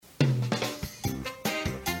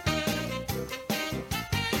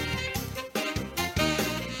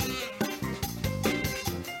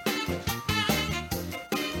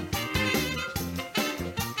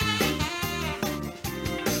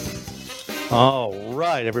All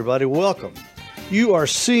right, everybody, welcome. You are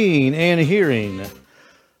seeing and hearing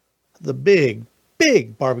the big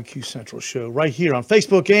Barbecue Central show right here on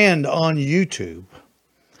Facebook and on YouTube.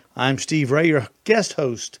 I'm Steve Ray, your guest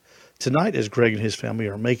host tonight, as Greg and his family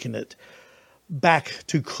are making it back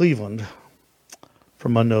to Cleveland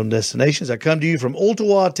from unknown destinations. I come to you from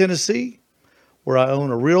Ooltewah, Tennessee, where I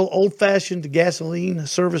own a real old-fashioned gasoline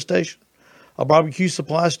service station, a barbecue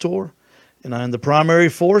supply store, and I am the primary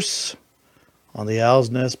force on the Owl's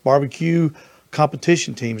Nest Barbecue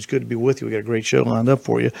competition team. It's good to be with you. We got a great show lined up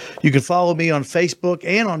for you. You can follow me on Facebook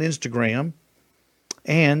and on Instagram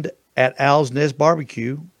and at Owl's Nest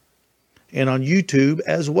Barbecue and on YouTube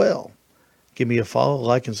as well. Give me a follow,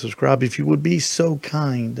 like, and subscribe if you would be so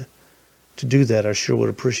kind to do that. I sure would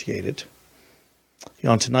appreciate it.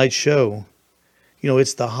 On tonight's show,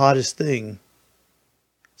 it's the hottest thing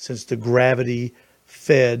since the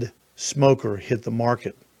gravity-fed smoker hit the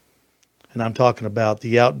market. And I'm talking about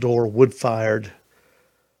the outdoor wood-fired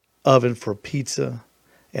oven for pizza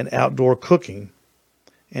and outdoor cooking.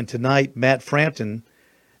 And tonight, Matt Frampton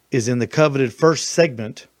is in the coveted first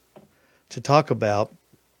segment to talk about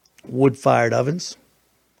wood-fired ovens,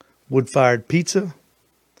 wood-fired pizza,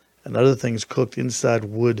 and other things cooked inside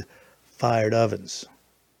wood-fired ovens.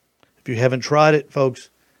 If you haven't tried it, folks,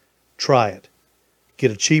 try it. Get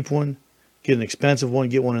a cheap one, get an expensive one,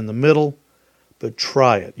 get one in the middle. But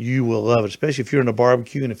try it. You will love it, especially if you're in a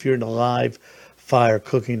barbecue and if you're into live fire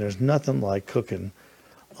cooking. There's nothing like cooking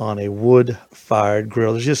on a wood-fired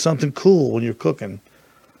grill. There's just something cool when you're cooking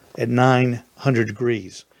at 900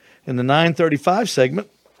 degrees. In the 9:35 segment,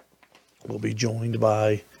 we'll be joined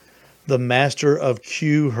by the master of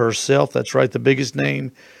Q herself. That's right, the biggest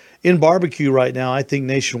name in barbecue right now, I think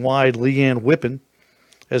nationwide, Leanne Whippen.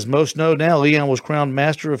 As most know now, Leanne was crowned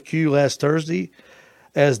master of Q last Thursday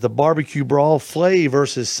as the barbecue brawl Flay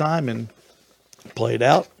versus Simon played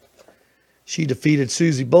out. She defeated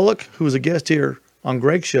Susie Bullock, who was a guest here on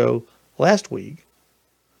Greg's show last week.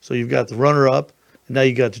 So you've got the runner-up, and now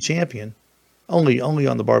you got the champion, only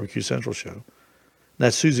on the Barbecue Central show. And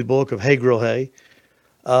that's Susie Bullock of Hey Grill Hey.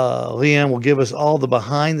 Leanne will give us all the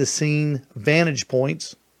behind-the-scene vantage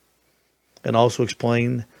points and also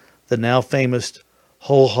explain the now famous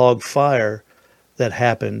whole hog fire that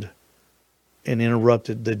happened and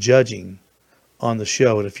interrupted the judging on the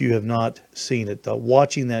show. And if you have not seen it,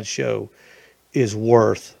 watching that show is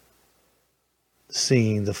worth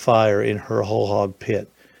seeing the fire in her whole hog pit.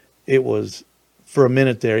 It was, for a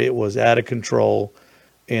minute there, it was out of control,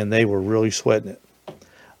 and they were really sweating it.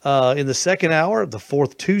 In the second hour, the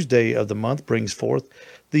fourth Tuesday of the month brings forth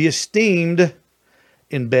the esteemed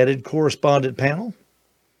embedded correspondent panel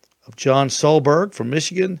of John Solberg from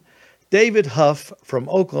Michigan, David Huff from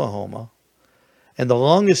Oklahoma, and the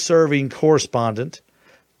longest-serving correspondent,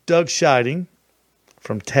 Doug Scheiding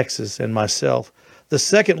from Texas, and myself, the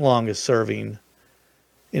second longest-serving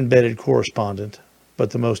embedded correspondent,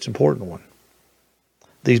 but the most important one.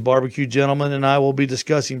 These barbecue gentlemen and I will be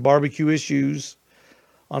discussing barbecue issues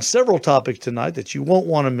on several topics tonight that you won't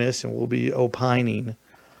want to miss, and we'll be opining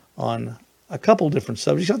on a couple different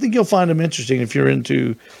subjects. I think you'll find them interesting if you're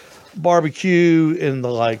into barbecue and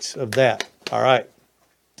the likes of that. All right,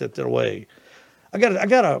 step their way. I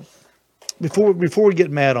got before we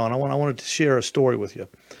get mad on, I wanted to share a story with you.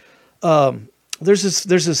 There's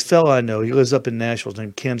this fella I know. He lives up in Nashville. His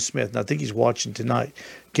named Ken Smith, and I think he's watching tonight.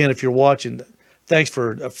 Ken, if you're watching, thanks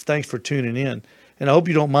for tuning in. And I hope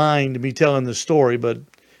you don't mind me telling this story, but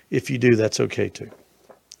if you do, that's okay too.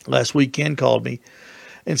 Last week, Ken called me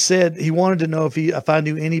and said he wanted to know if I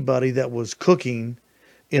knew anybody that was cooking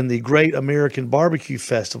in the Great American Barbecue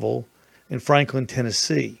Festival in Franklin,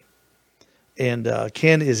 Tennessee. And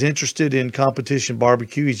Ken is interested in competition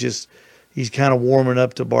barbecue. He's kind of warming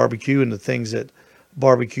up to barbecue and the things that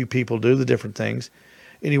barbecue people do, the different things.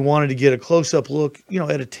 And he wanted to get a close-up look,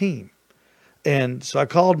 at a team. And so I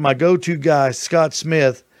called my go-to guy, Scott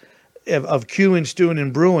Smith, of Q Stewing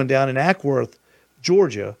and Brewing down in Ackworth,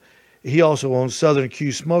 Georgia. He also owns Southern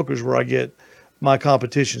Q Smokers, where I get my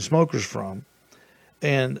competition smokers from.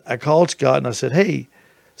 And I called Scott and I said, hey,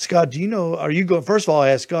 Scott, are you going? First of all, I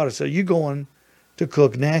asked Scott, I said, are you going to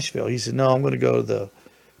cook Nashville? He said, no, I'm going to go to the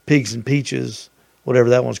Pigs and Peaches, whatever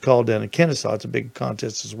that one's called down in Kennesaw. It's a big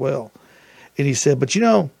contest as well. And he said, but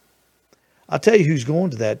I'll tell you who's going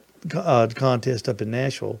to that contest up in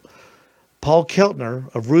Nashville. Paul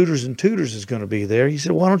Keltner of Rooters and Tooters is going to be there. He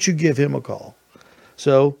said, why don't you give him a call?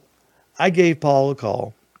 So I gave Paul a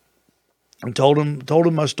call and told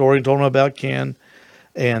him my story and told him about Ken.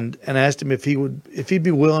 And asked him if he'd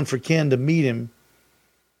be willing for Ken to meet him,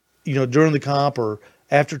 during the comp or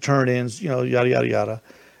after turn-ins, yada, yada, yada,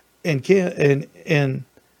 And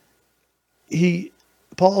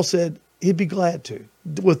Paul said he'd be glad to,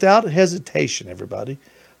 without hesitation. Everybody,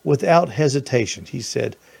 without hesitation, he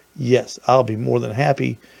said, "Yes, I'll be more than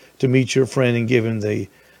happy to meet your friend and give him the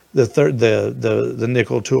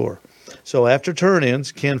nickel tour." So after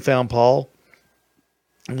turn-ins, Ken found Paul,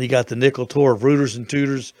 and he got the nickel tour of Rooters and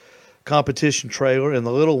Tooters competition trailer and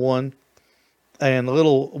the little one, and a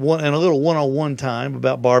little one-on-one time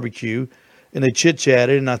about barbecue, and they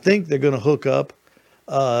chit-chatted, and I think they're going to hook up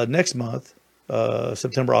next month,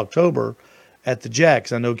 September, October, at the Jack.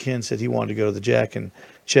 'Cause I know Ken said he wanted to go to the Jack and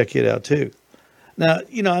check it out too. Now,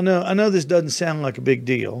 I know this doesn't sound like a big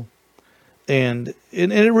deal, and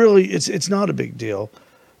it really it's not a big deal,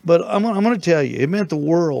 but I'm going to tell you, it meant the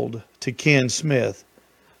world to Ken Smith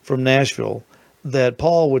from Nashville that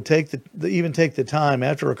Paul would take the time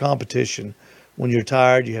after a competition when you're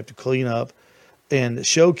tired, you have to clean up, and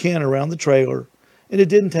show Ken around the trailer. And it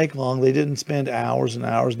didn't take long. They didn't spend hours and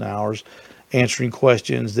hours and hours answering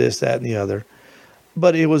questions, this, that, and the other.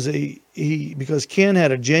 But it was because Ken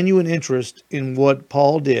had a genuine interest in what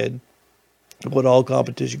Paul did, what all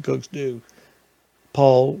competition cooks do.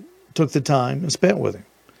 Paul took the time and spent with him.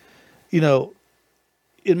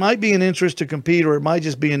 It might be an interest to compete, or it might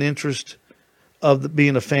just be an interest of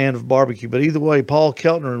being a fan of barbecue. But either way, Paul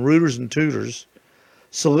Keltner and Rooters and Tooters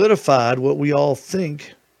solidified what we all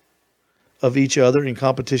think of each other in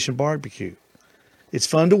competition barbecue. It's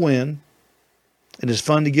fun to win, and it's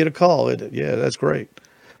fun to get a call, isn't it? Yeah, that's great.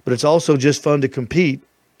 But it's also just fun to compete,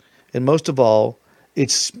 and most of all,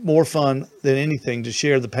 it's more fun than anything to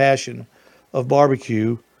share the passion of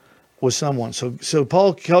barbecue with someone. So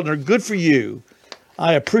Paul Keltner, good for you.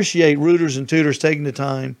 I appreciate Rooters and Tooters taking the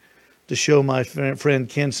time to show my friend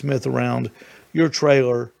Ken Smith around your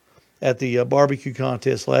trailer at the barbecue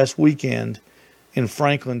contest last weekend in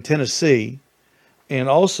Franklin, Tennessee. And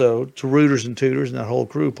also to Rooters and Tooters and that whole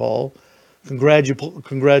crew, Paul,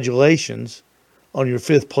 congratulations on your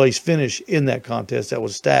 5th place finish in that contest. That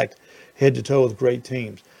was stacked head to toe with great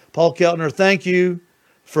teams. Paul Keltner, thank you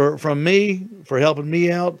from me for helping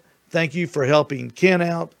me out. Thank you for helping Ken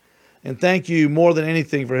out. And thank you more than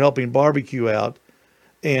anything for helping barbecue out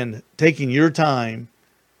and taking your time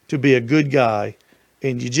to be a good guy.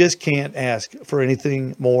 And you just can't ask for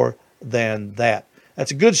anything more than that. That's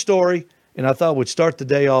a good story, and I thought we'd start the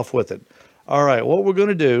day off with it. All right, what we're going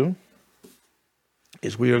to do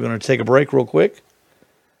is we are going to take a break real quick,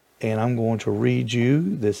 and I'm going to read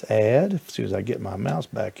you this ad as soon as I get my mouse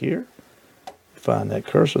back here. Find that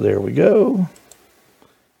cursor. There we go.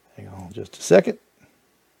 Hang on just a second.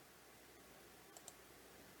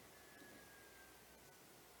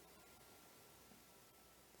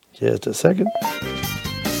 Just a second.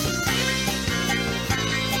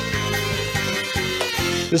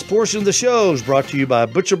 This portion of the show is brought to you by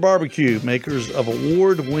Butcher Barbecue, makers of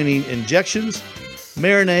award-winning injections,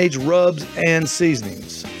 marinades, rubs, and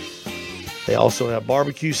seasonings. They also have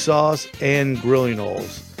barbecue sauce and grilling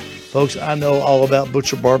oils. Folks, I know all about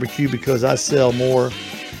Butcher Barbecue because I sell more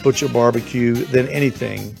Butcher Barbecue than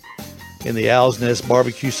anything in the Owl's Nest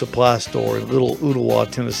Barbecue Supply Store in Little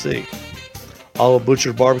Ooltewah, Tennessee. All of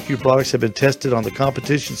Butcher's barbecue products have been tested on the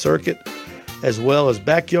competition circuit as well as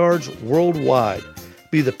backyards worldwide.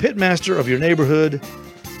 Be the pitmaster of your neighborhood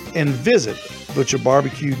and visit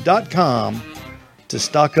butcherbarbecue.com to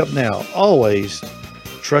stock up now. Always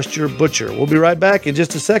trust your butcher. We'll be right back in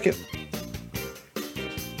just a second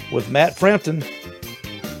with Matt Frampton.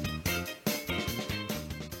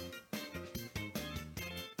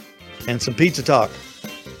 And some pizza talk.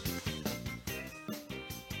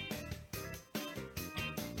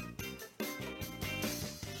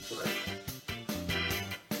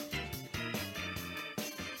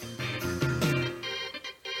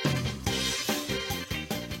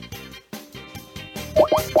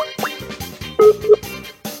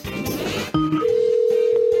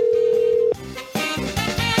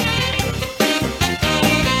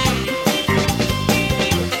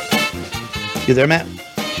 You there, Matt?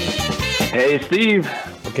 Hey, Steve.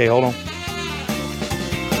 Okay, hold on.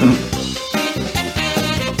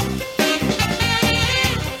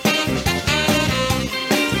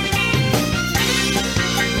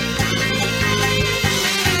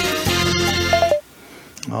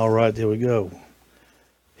 All right, there we go.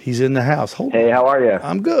 He's in the house. Hold Hey, on. how are you?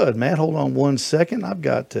 I'm good, Matt. Hold on 1 second. I've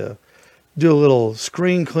got to do a little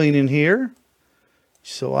screen cleaning here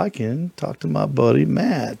so I can talk to my buddy,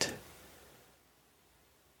 Matt.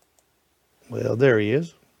 Well, there he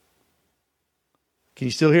is. Can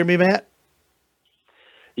you still hear me, Matt?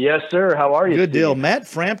 Yes, sir. How are you? Good Steve? deal. Matt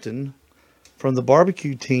Frampton from the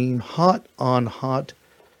barbecue team, hot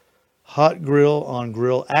hot grill on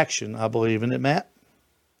grill action, I believe, isn't it, Matt?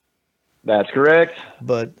 That's correct.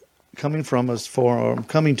 But coming to us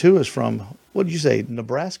from, what did you say,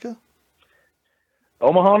 Nebraska?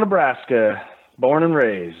 Omaha, Nebraska, born and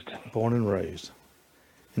raised. Born and raised.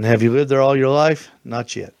 And have you lived there all your life?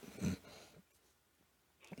 Not yet.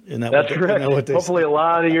 That's correct. Hopefully, a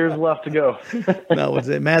lot of years left to go. No,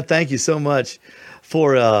 Matt, thank you so much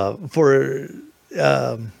for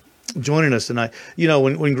joining us tonight. You know,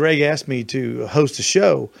 when Greg asked me to host a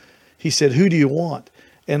show, he said, "Who do you want?"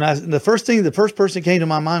 And the first person that came to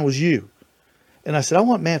my mind was you. And I said, "I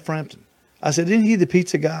want Matt Frampton." I said, "Isn't he the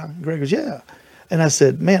pizza guy?" Greg goes, "Yeah." And I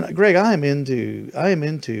said, "Man, Greg, I am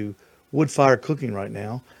into wood fire cooking right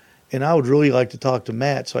now, and I would really like to talk to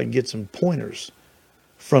Matt so I can get some pointers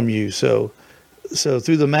from you." So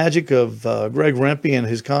through the magic of Greg Rempe and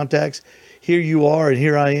his contacts, here you are and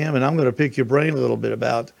here I am, and I'm going to pick your brain a little bit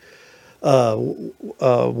about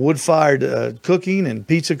wood-fired cooking and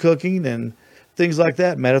pizza cooking and things like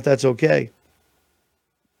that, Matt, if that's okay.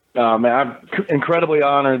 Man, I'm incredibly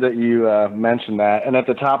honored that you mentioned that. And at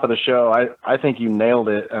the top of the show, I think you nailed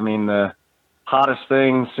it. I mean, the hottest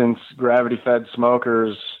thing since gravity-fed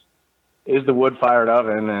smokers is the wood-fired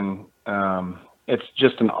oven, and it's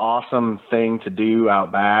just an awesome thing to do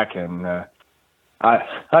out back. And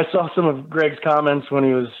I saw some of Greg's comments when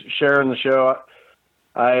he was sharing the show.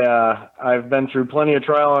 I've been through plenty of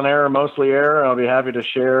trial and error, mostly error. I'll be happy to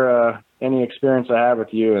share any experience I have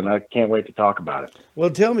with you, and I can't wait to talk about it.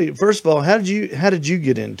 Well, tell me, first of all, how did you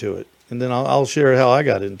get into it? And then I'll share how I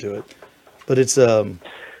got into it. But it's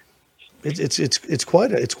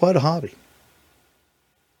quite a hobby.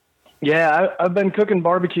 Yeah, I've been cooking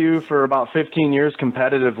barbecue for about 15 years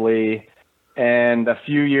competitively, and a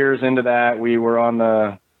few years into that, we were on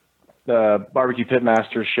the Barbecue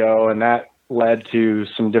Pitmasters show, and that led to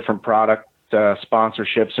some different product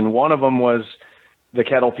sponsorships, and one of them was the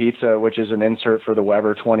Kettle Pizza, which is an insert for the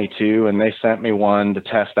Weber 22, and they sent me one to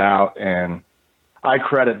test out, and I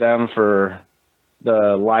credit them for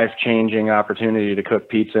the life-changing opportunity to cook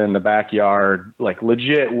pizza in the backyard, like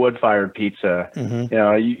legit wood-fired pizza. Mm-hmm. You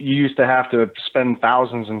know, you used to have to spend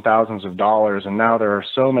thousands and thousands of dollars, and now there are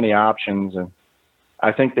so many options, and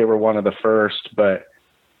I think they were one of the first, but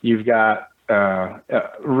you've got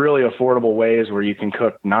really affordable ways where you can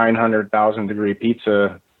cook 900,000 degree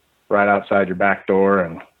pizza right outside your back door,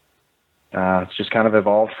 and it's just kind of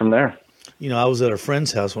evolved from there. You know, I was at a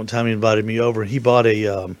friend's house one time. He invited me over. He bought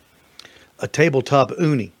a tabletop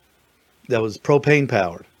uni that was propane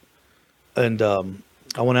powered, and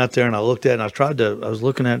I went out there and I looked at it, and I was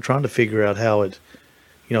looking at it, trying to figure out how it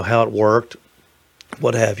worked,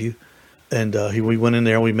 what have you, and we went in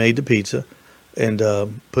there and we made the pizza, and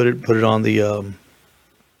put it on the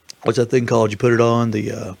what's that thing called? You put it on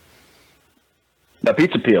the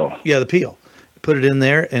pizza peel. Yeah, the peel. Put it in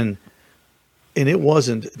there, and it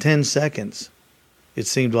wasn't 10 seconds. It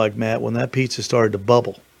seemed like, Matt, when that pizza started to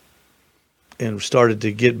bubble and started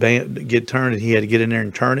to get turned, and he had to get in there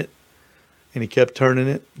and turn it, and he kept turning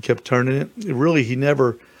it. Really,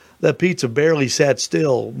 that pizza barely sat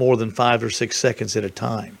still more than 5 or 6 seconds at a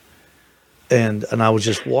time. And I was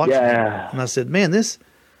just watching it, and I said, "Man, this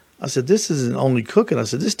isn't only cooking." I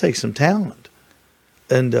said, "This takes some talent."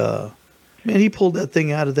 And man, he pulled that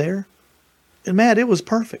thing out of there, and Matt, it was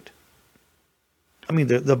perfect. I mean,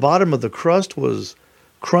 the bottom of the crust was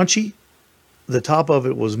crunchy, the top of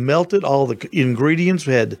it was melted. All the ingredients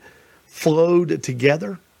had flowed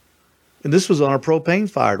together, and this was on a propane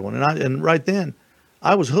fired one. And right then,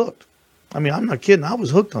 I was hooked. I mean, I'm not kidding. I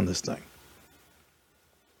was hooked on this thing.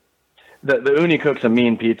 The Uni cooks a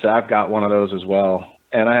mean pizza. I've got one of those as well.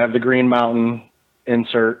 And I have the Green Mountain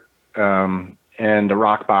insert and a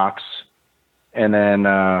rock box, and then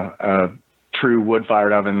a true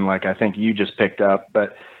wood-fired oven like I think you just picked up.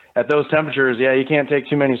 But at those temperatures, yeah, you can't take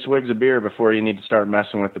too many swigs of beer before you need to start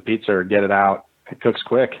messing with the pizza or get it out. It cooks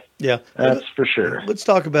quick. Yeah. That's for sure. Let's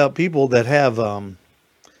talk about people that have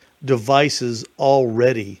devices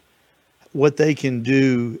already, what they can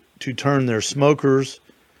do to turn their smokers,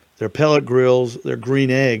 their pellet grills, their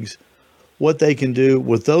green eggs, what they can do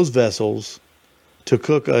with those vessels to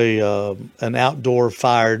cook an outdoor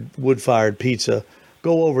wood-fired pizza.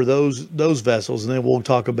 Go over those vessels, and then we'll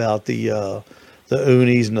talk about the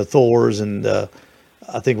Unis and the Thors and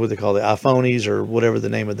I think what they call the iPhonies or whatever the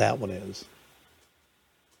name of that one is.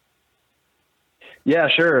 Yeah,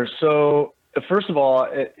 sure. So first of all,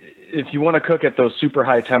 if you want to cook at those super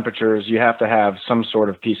high temperatures, you have to have some sort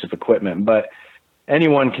of piece of equipment, but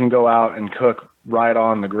anyone can go out and cook right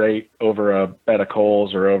on the grate over a bed of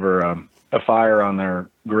coals or over a fire on their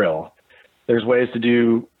grill. There's ways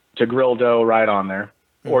to grill dough right on there.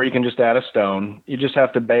 or you can just add a stone. You just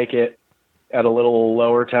have to bake it at a little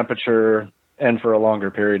lower temperature and for a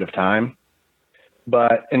longer period of time.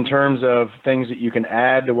 But in terms of things that you can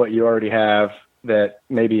add to what you already have that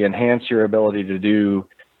maybe enhance your ability to do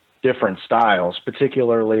different styles,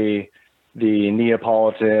 particularly the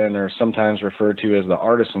Neapolitan, or sometimes referred to as the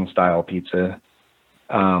artisan style pizza,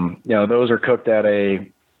 those are cooked at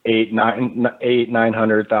a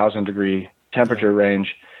 900,000 degree temperature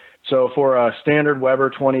range. So for a standard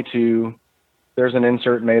Weber 22, there's an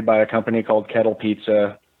insert made by a company called Kettle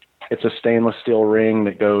Pizza. It's a stainless steel ring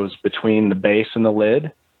that goes between the base and the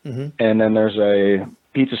lid. Mm-hmm. And then there's a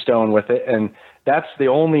pizza stone with it. And that's the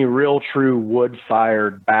only real true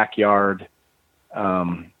wood-fired backyard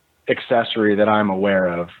accessory that I'm aware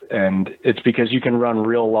of. And it's because you can run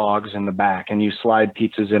real logs in the back and you slide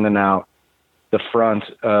pizzas in and out the front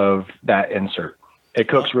of that insert. It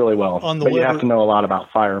cooks really well, but you have to know a lot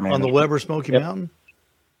about fire management. On the Weber Smoky Mountain?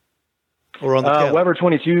 Or on the Kettle? Weber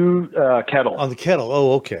 22 Kettle. On the Kettle.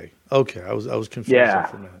 Oh, okay. Okay. I was confused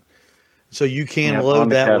for a minute. So you can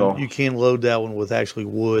load that kettle. one. You can load that one with actually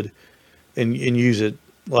wood and use it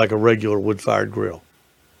like a regular wood-fired grill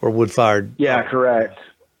or wood-fired. Yeah, correct.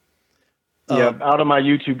 Out of my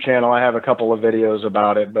YouTube channel, I have a couple of videos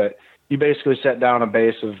about it, but you basically set down a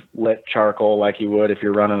base of lit charcoal like you would if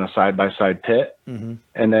you're running a side-by-side pit, mm-hmm.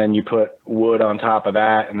 and then you put wood on top of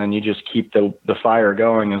that, and then you just keep the fire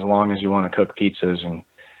going as long as you want to cook pizzas. And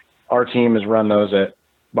our team has run those at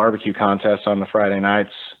barbecue contests on the Friday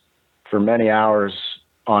nights for many hours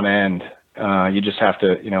on end. You just have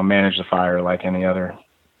to, manage the fire like any other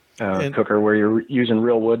cooker where you're using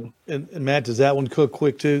real wood. And Matt, does that one cook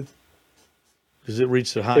quick too? Does it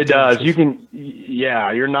reach the high? It does. You can,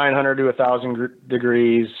 you're 900 to 1,000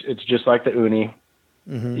 degrees. It's just like the uni.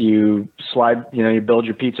 Mm-hmm. You slide, you build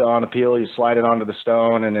your pizza on a peel, you slide it onto the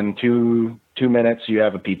stone, and in two minutes you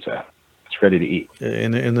have a pizza. It's ready to eat.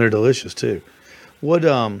 And they're delicious too. What?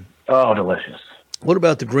 Delicious. What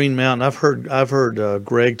about the Green Mountain? I've heard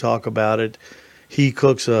Greg talk about it. He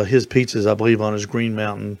cooks his pizzas, I believe, on his Green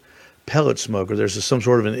Mountain pellet smoker. There's some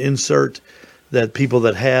sort of an insert that people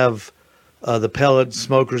that have the pellet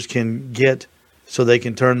smokers can get so they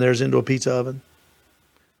can turn theirs into a pizza oven.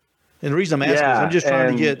 And the reason I'm asking is I'm just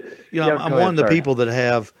trying to get, I'm one of the people that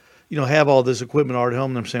have all this equipment already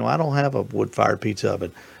home, and I'm saying, well, I don't have a wood-fired pizza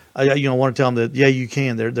oven. I want to tell them that, yeah, you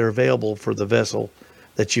can. They're available for the vessel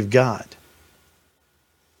that you've got.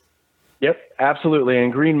 Yep, absolutely.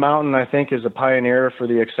 And Green Mountain, I think, is a pioneer for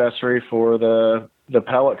the accessory for the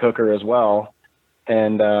pellet cooker as well.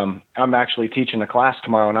 And I'm actually teaching a class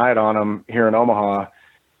tomorrow night on them here in Omaha.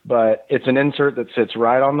 But it's an insert that sits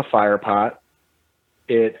right on the fire pot.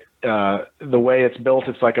 The way it's built,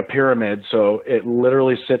 it's like a pyramid. So it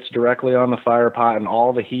literally sits directly on the fire pot, and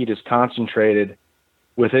all the heat is concentrated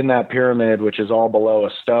within that pyramid, which is all below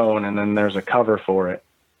a stone. And then there's a cover for it.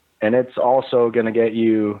 And it's also going to get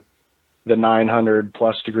you the 900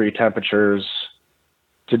 plus degree temperatures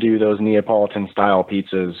to do those Neapolitan style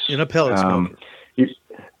pizzas. In a pellet smoker.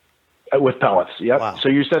 With pellets, yep. Wow. So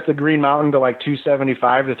you set the Green Mountain to like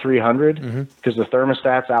 275 to 300 because the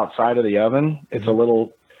thermostat's outside of the oven. It's a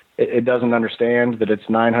little, it doesn't understand that it's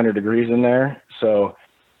 900 degrees in there. So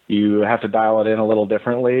you have to dial it in a little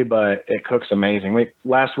differently, but it cooks amazing.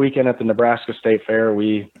 Last weekend at the Nebraska State Fair,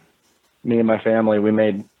 me and my family, we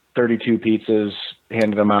made 32 pizzas,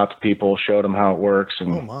 handed them out to people, showed them how it works,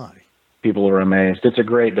 and people were amazed. It's a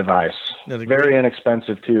great device. Very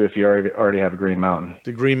inexpensive too if you already have a Green Mountain.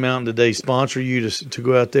 The Green Mountain, did they sponsor you to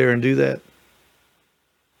go out there and do that?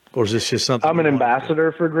 Or is this just something? I'm an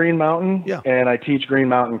ambassador for Green Mountain, and I teach Green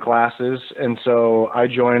Mountain classes. And so I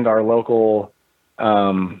joined our local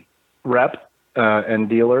rep and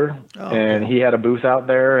dealer, and he had a booth out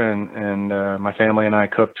there, and my family and I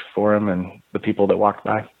cooked for him and the people that walked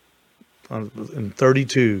by. And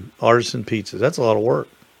 32 artisan pizzas. That's a lot of work.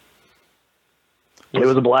 It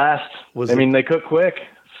was a blast. They cook quick.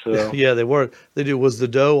 So yeah, they were. They do. Was the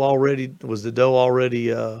dough already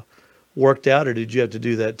worked out, or did you have to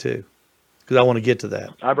do that too? Because I want to get to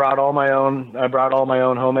that. I brought all my own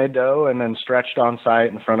homemade dough, and then stretched on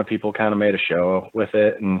site in front of people. Kind of made a show with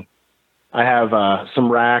it, and I have some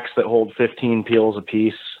racks that hold 15 peels a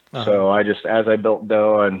piece. So I just, as I built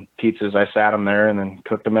dough and pizzas, I sat them there and then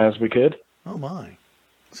cooked them as we could. Oh my!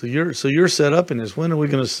 So you're set up in this. When are we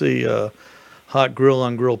going to see hot grill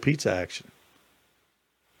on grill pizza action?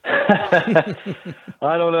 I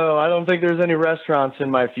don't know. I don't think there's any restaurants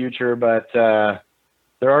in my future, but there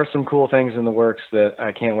are some cool things in the works that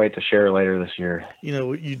I can't wait to share later this year.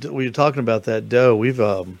 We're talking about that dough. We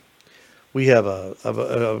have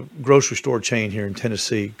a grocery store chain here in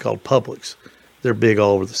Tennessee called Publix. They're big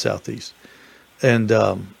all over the Southeast. And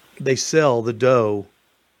they sell the dough.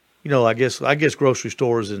 You know, I guess grocery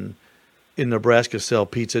stores in Nebraska sell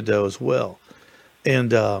pizza dough as well.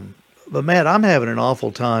 And but Matt, I'm having an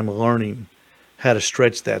awful time learning how to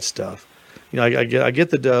stretch that stuff. You know, I get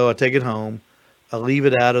the dough, I take it home, I leave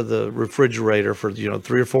it out of the refrigerator for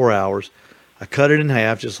 3 or 4 hours. I cut it in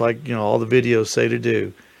half, just like all the videos say to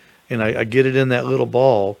do, and I get it in that little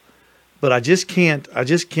ball. But I just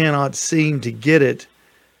cannot seem to get it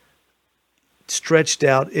stretched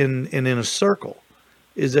out in a circle.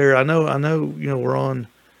 Is there? I know.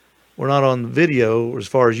 We're not on the video as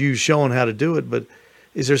far as you showing how to do it, but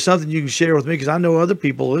is there something you can share with me? Because I know other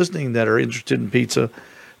people listening that are interested in pizza,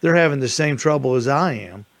 they're having the same trouble as I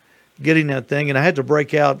am getting that thing. And I had to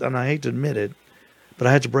break out, and I hate to admit it, but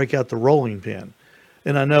I had to break out the rolling pin.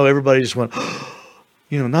 And I know everybody just went,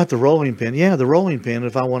 not the rolling pin. Yeah, the rolling pin.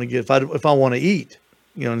 If I want to eat,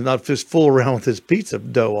 not just fool around with this pizza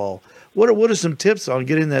dough all. What are some tips on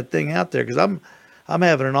getting that thing out there? Because I'm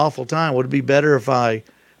having an awful time. Would it be better if I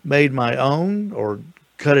made my own or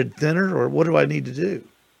cut it thinner, or what do I need to do?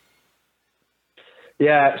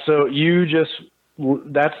 Yeah, so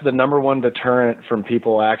that's the number one deterrent from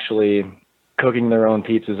people actually cooking their own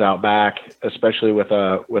pizzas out back, especially with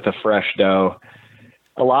a fresh dough.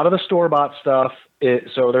 A lot of the store-bought stuff,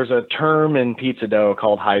 so there's a term in pizza dough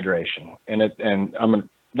called hydration, and I'm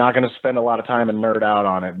not going to spend a lot of time and nerd out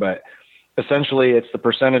on it, but essentially it's the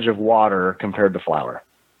percentage of water compared to flour.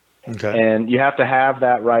 Okay. And you have to have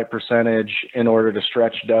that right percentage in order to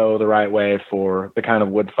stretch dough the right way for the kind of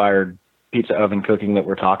wood-fired pizza oven cooking that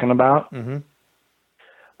we're talking about. Mm-hmm.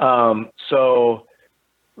 So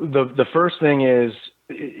the first thing is,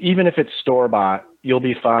 even if it's store-bought, you'll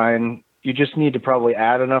be fine. You just need to probably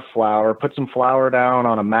add enough flour, put some flour down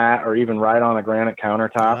on a mat or even right on a granite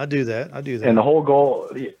countertop. I do that. And the whole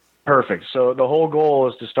goal, perfect. So the whole goal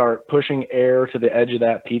is to start pushing air to the edge of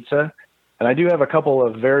that pizza. And I do have a couple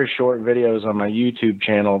of very short videos on my YouTube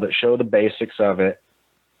channel that show the basics of it.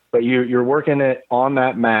 But you're working it on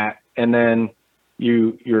that mat, and then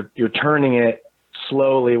you're turning it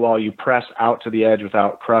slowly while you press out to the edge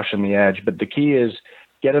without crushing the edge. But the key is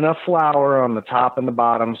get enough flour on the top and the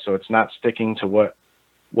bottom so it's not sticking to what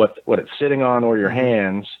it's sitting on or your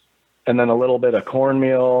hands, and then a little bit of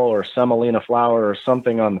cornmeal or semolina flour or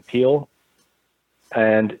something on the peel.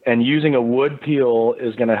 And using a wood peel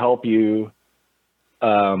is going to help you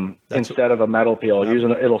instead of a metal peel.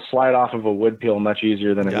 It'll slide off of a wood peel much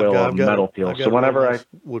easier than it will a metal peel. So whenever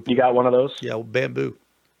you got one of those? Yeah, bamboo.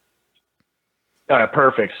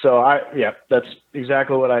 Perfect. So that's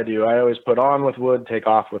exactly what I do. I always put on with wood, take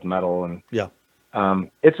off with metal, and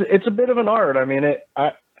it's a bit of an art. I mean,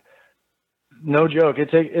 no joke.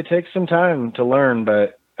 It takes some time to learn,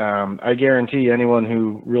 but I guarantee anyone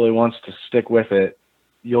who really wants to stick with it,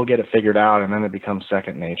 you'll get it figured out, and then it becomes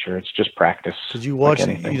second nature. It's just practice. Because you watch,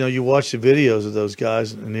 you watch the videos of those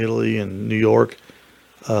guys in Italy and New York.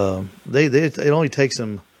 It only takes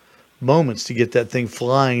them moments to get that thing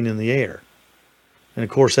flying in the air. And of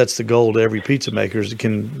course, that's the goal to every pizza maker.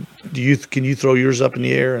 Can you throw yours up in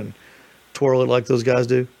the air and twirl it like those guys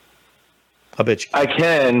do? I bet you can. I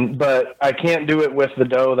can, but I can't do it with the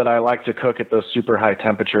dough that I like to cook at those super high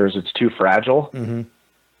temperatures. It's too fragile. Mm-hmm.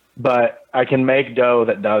 But I can make dough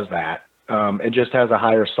that does that. It just has a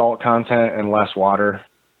higher salt content and less water.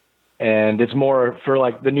 And it's more for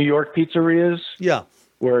like the New York pizzerias. Yeah.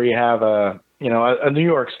 Where you have a New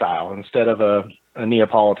York style instead of a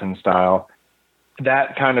Neapolitan style.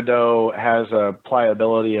 That kind of dough has a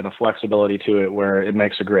pliability and a flexibility to it where it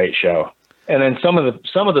makes a great show. And then some of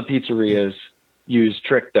the pizzerias use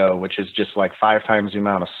trick dough, which is just like 5 times the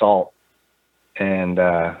amount of salt. And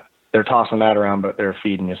they're tossing that around, but they're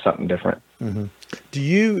feeding you something different. Mm-hmm. Do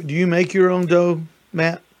you make your own dough,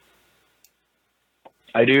 Matt?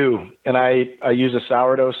 I do. And I use a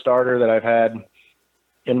sourdough starter that I've had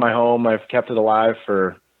in my home. I've kept it alive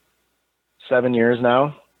for 7 years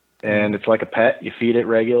now. And it's like a pet. You feed it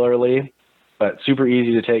regularly, but super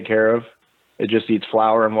easy to take care of. It just eats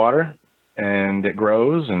flour and water, and it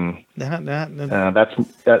grows. And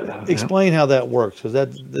explain how that works, because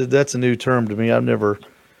that's a new term to me.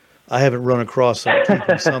 I haven't run across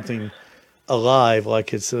something alive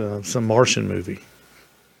like it's some Martian movie.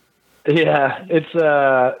 Yeah, it's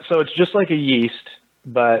so it's just like a yeast,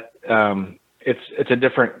 but it's a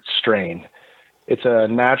different strain. It's a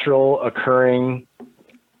natural occurring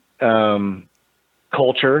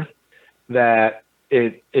culture that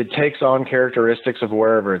it takes on characteristics of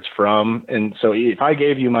wherever it's from. And so if I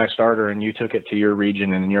gave you my starter and you took it to your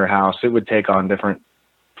region and in your house, it would take on different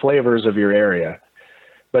flavors of your area.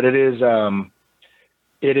 But it is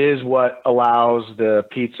it is what allows the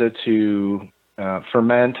pizza to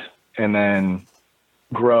ferment and then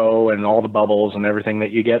grow, and all the bubbles and everything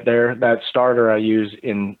that you get there. That starter I use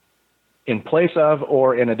in place of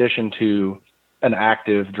or in addition to an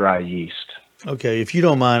active dry yeast. Okay, if you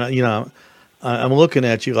don't mind, I'm looking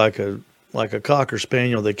at you like a cocker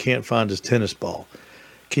spaniel that can't find his tennis ball.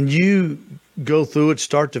 Can you go through it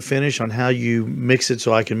start to finish on how you mix it,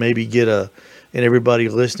 so I can maybe get and everybody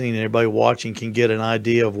listening and everybody watching can get an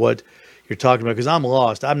idea of what you're talking about? Because I'm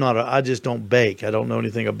lost. I just don't bake. I don't know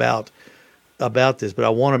anything about this, but I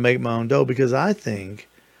want to make my own dough because I think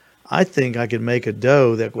I could make a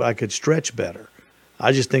dough that I could stretch better.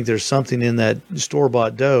 I just think there's something in that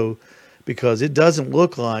store-bought dough because it doesn't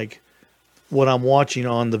look like what I'm watching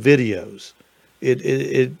on the videos.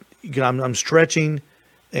 I'm stretching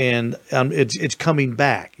and it's coming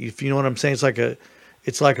back. If you know what I'm saying,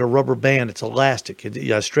 it's like a rubber band. It's elastic.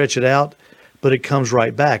 I stretch it out, but it comes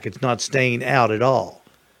right back. It's not staying out at all.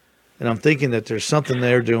 And I'm thinking that there's something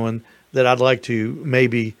they're doing that I'd like to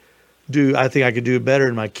maybe do. I think I could do it better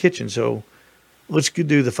in my kitchen. So let's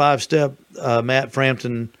do the 5-step Matt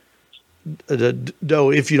Frampton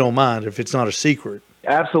dough, if you don't mind, if it's not a secret.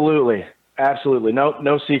 Absolutely.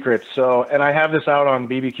 No secrets. So, and I have this out on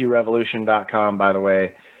bbqrevolution.com, by the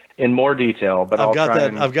way, in more detail, but I've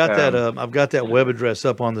got that web address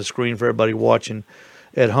up on the screen for everybody watching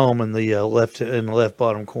at home in the left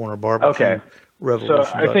bottom corner, BBQ. Okay. So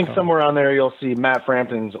I think somewhere on there you'll see Matt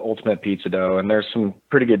Frampton's Ultimate Pizza Dough, and there's some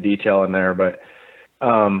pretty good detail in there. But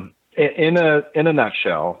in a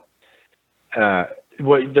nutshell,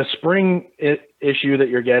 what the spring issue that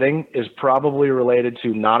you're getting is probably related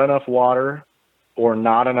to not enough water or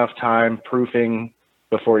not enough time proofing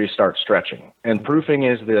before you start stretching. And proofing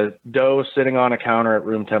is the dough sitting on a counter at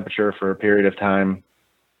room temperature for a period of time,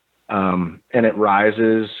 and it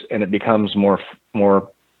rises and it becomes more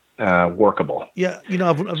workable. Yeah,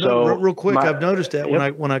 real quick, I've noticed that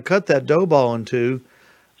when I cut that dough ball in two,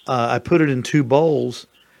 I put it in 2 bowls,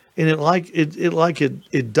 and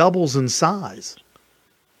it doubles in size.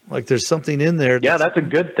 Like there's something in there. Yeah, that's a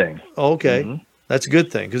good thing. Okay, mm-hmm. That's a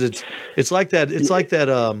good thing because it's like that. It's like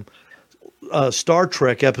that Star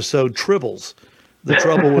Trek episode Tribbles. The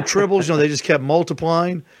trouble with Tribbles, they just kept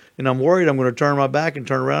multiplying, and I'm worried I'm going to turn my back and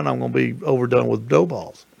turn around. And I'm going to be overdone with dough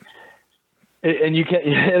balls. And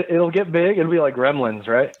it'll get big. It'll be like Gremlins,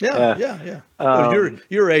 right? Yeah.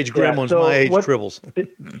 Your age Gremlins, so my age Tribbles.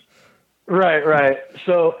 Right.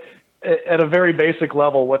 So at a very basic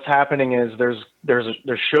level, what's happening is there's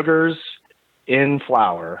sugars in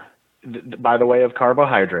flour by the way of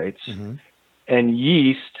carbohydrates, mm-hmm. and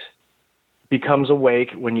yeast becomes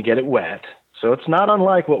awake when you get it wet. So it's not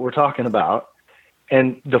unlike what we're talking about.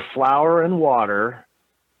 And the flour and water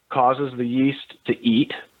causes the yeast to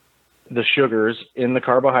eat the sugars in the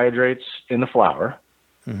carbohydrates in the flour,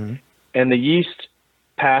 mm-hmm. and the yeast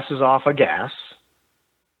passes off a gas,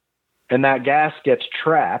 and that gas gets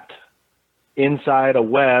trapped inside a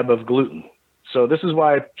web of gluten. So this is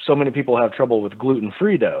why so many people have trouble with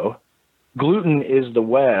gluten-free dough. Gluten is the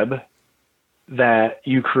web that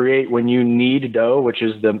you create when you knead dough, which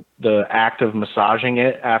is the act of massaging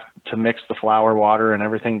it to mix the flour, water, and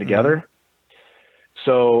everything together. Mm-hmm.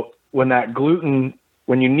 So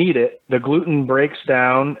when you knead it, the gluten breaks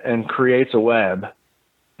down and creates a web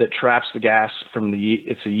that traps the gas from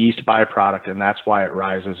it's a yeast byproduct, and that's why it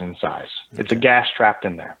rises in size. Okay. It's a gas trapped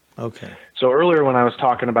in there. Okay. So earlier when I was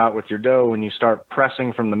talking about with your dough, when you start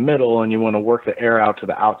pressing from the middle and you want to work the air out to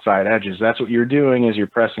the outside edges, that's what you're doing is you're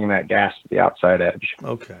pressing that gas to the outside edge.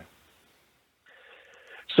 Okay.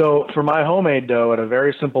 So for my homemade dough at a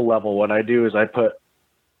very simple level, what I do is I put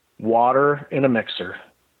water in a mixer.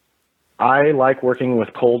 I like working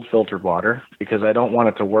with cold filtered water because I don't want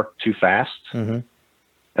it to work too fast. Mm-hmm.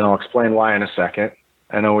 And I'll explain why in a second.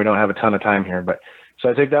 I know we don't have a ton of time here, but so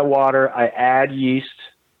I take that water, I add yeast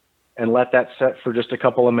and let that set for just a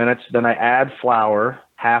couple of minutes. Then I add flour,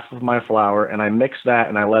 half of my flour, and I mix that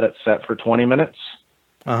and I let it set for 20 minutes.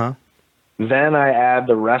 Uh-huh. Then I add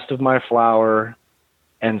the rest of my flour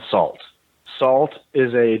and salt. Salt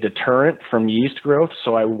is a deterrent from yeast growth,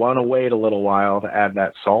 so I want to wait a little while to add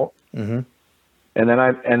that salt. Mm-hmm. And then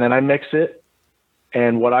I mix it.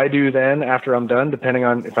 And what I do then after I'm done, depending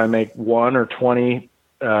on if I make 1 or 20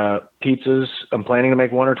 pizzas, I'm planning to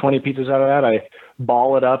make 1 or 20 pizzas out of that. I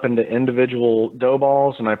ball it up into individual dough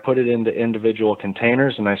balls and I put it into individual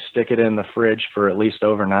containers and I stick it in the fridge for at least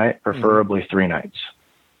overnight, preferably 3 nights.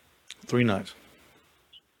 3 nights.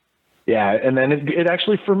 Yeah, and then it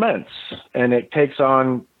actually ferments and it takes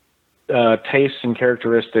on tastes and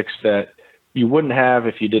characteristics that you wouldn't have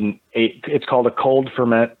if you didn't eat. It's called a cold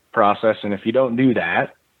ferment process. And if you don't do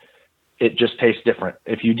that, it just tastes different.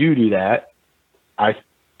 If you do that, I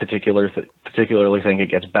particularly think it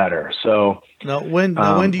gets better. So when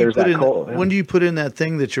do you put in that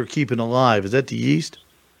thing that you're keeping alive? Is that the yeast?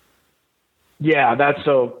 Yeah, that's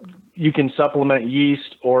so you can supplement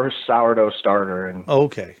yeast or sourdough starter. And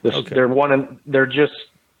okay. They're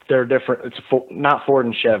different. It's not Ford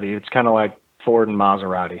and Chevy. It's kind of like Ford and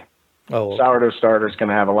Maserati. Oh, okay. Sourdough starter is going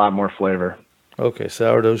to have a lot more flavor. Okay,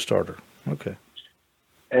 sourdough starter. Okay.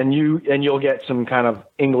 And you'll get some kind of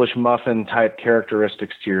English muffin type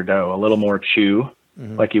characteristics to your dough, a little more chew,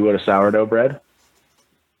 like you would a sourdough bread.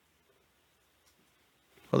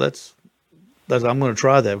 Well, that's I'm going to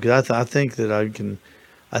try that because I think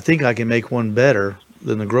I can make one better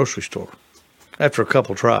than the grocery store after a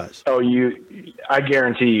couple tries. Oh, I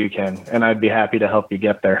guarantee you can, and I'd be happy to help you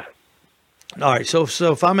get there. All right, so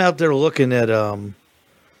if I'm out there looking at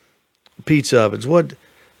pizza ovens, what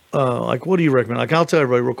do you recommend? Like, I'll tell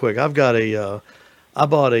everybody real quick. I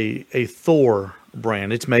bought a Thor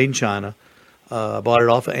brand. It's made in China. I bought it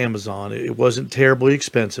off of Amazon. It wasn't terribly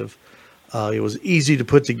expensive. It was easy to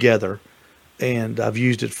put together, and I've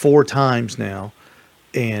used it 4 times now.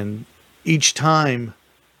 And each time,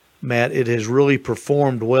 Matt, it has really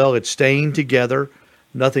performed well. It's staying together.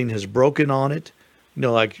 Nothing has broken on it. When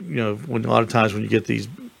a lot of times when you get these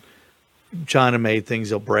China-made things,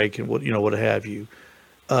 they'll break and what have you.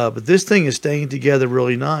 But this thing is staying together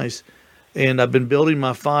really nice. And I've been building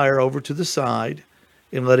my fire over to the side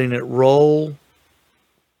and letting it roll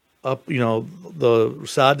up, the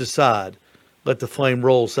side to side. Let the flame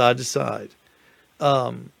roll side to side.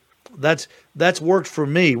 That's worked for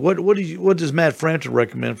me. What does Matt Frampton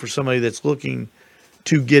recommend for somebody that's looking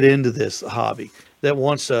to get into this hobby, that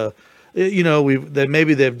wants to,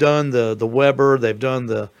 maybe they've done the Weber, they've done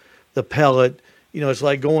the pellet. It's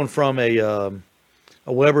like going from a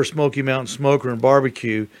Weber Smoky Mountain smoker and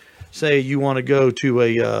barbecue. Say you want to go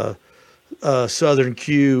to a Southern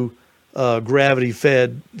Q gravity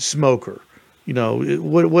fed smoker.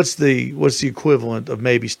 What's the equivalent of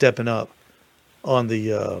maybe stepping up on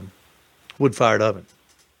the wood fired oven?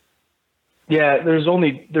 Yeah, there's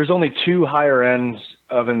only 2 higher end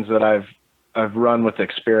ovens that I've run with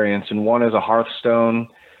experience, and one is a Hearthstone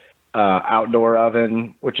outdoor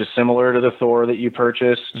oven, which is similar to the Thor that you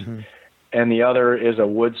purchased. Mm-hmm. And the other is a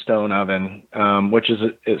Woodstone oven, which is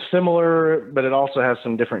similar, but it also has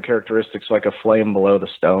some different characteristics, like a flame below the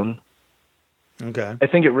stone. Okay. I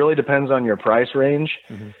think it really depends on your price range.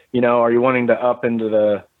 Mm-hmm. Are you wanting to up into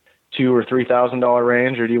the $2,000 or $3,000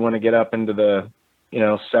 range, or do you want to get up into the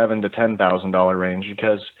 $7,000 to $10,000 range?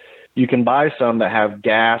 Because you can buy some that have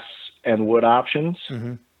gas and wood options,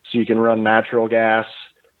 mm-hmm. so you can run natural gas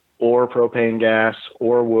or propane gas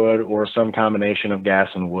or wood or some combination of gas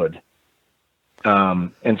and wood.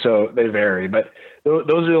 And so they vary, but those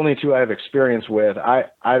are the only 2 I have experience with.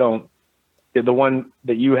 The one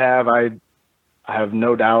that you have, I have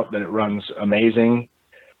no doubt that it runs amazing.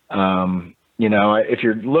 If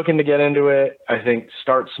you're looking to get into it, I think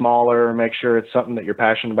start smaller, make sure it's something that you're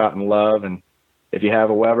passionate about and love. And if you have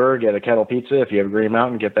a Weber, get a kettle pizza. If you have a Green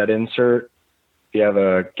Mountain, get that insert. If you have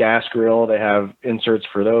a gas grill, they have inserts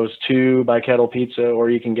for those too by Kettle Pizza, or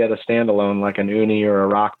you can get a standalone like an Uni or a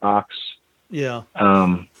Rock Box. Yeah.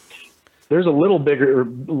 There's a little bit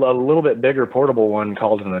bigger portable one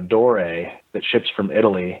called an Adore that ships from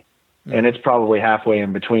Italy, and it's probably halfway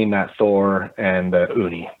in between that Thor and the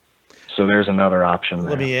Uni. So there's another option there.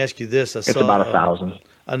 Let me ask you this. It's about $1,000.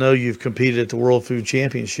 I know you've competed at the World Food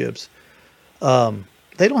Championships.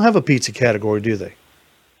 They don't have a pizza category, do they?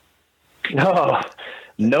 No,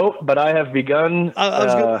 nope. But I have begun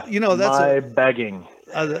begging.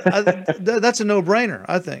 That's a no-brainer,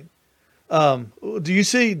 I think. Do you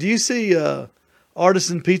see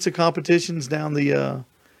artisan pizza competitions down the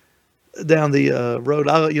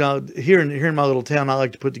road? Here in my little town, I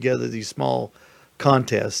like to put together these small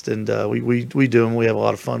contests, and we do them. We have a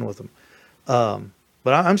lot of fun with them.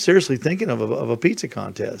 But I'm seriously thinking of a pizza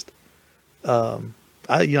contest. I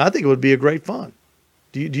think it would be a great fun.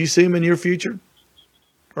 Do you see them in your future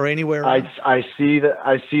or anywhere? I see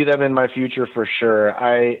them in my future for sure.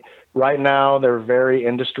 Right now, they're very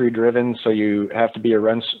industry driven, so you have to be a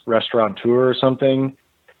restaurateur or something.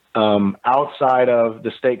 Outside of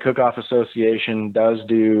the State Cook-Off Association does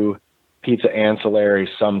do pizza ancillary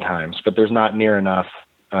sometimes, but there's not near enough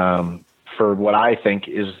for what I think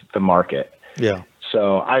is the market. Yeah.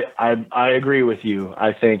 So I agree with you.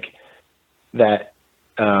 I think that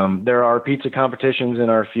there are pizza competitions in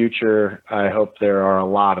our future. I hope there are a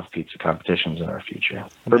lot of pizza competitions in our future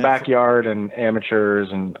for backyard and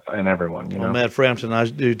amateurs and everyone. Well, Matt Frampton, I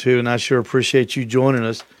do too, and I sure appreciate you joining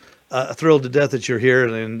us thrilled to death that you're here,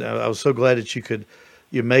 and I was so glad that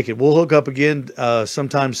you make it. We'll hook up again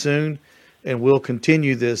sometime soon, and we'll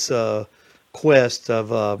continue this quest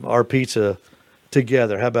of our pizza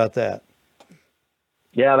together. How about that?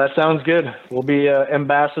 Yeah, that sounds good. We'll be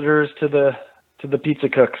ambassadors to the pizza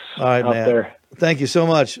cooks out Matt. There. Thank you so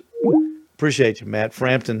much. Appreciate you, Matt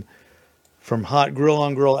Frampton, from Hot Grill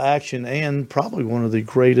on Grill Action, and probably one of the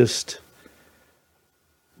greatest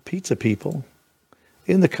pizza people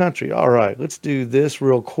in the country. All right, let's do this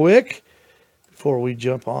real quick before we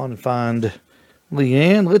jump on and find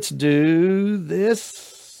Leanne. Let's do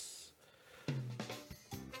this.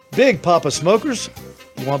 Big Papa Smokers.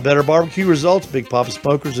 You want better barbecue results? Big Papa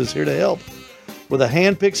Smokers is here to help. With a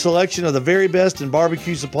hand-picked selection of the very best in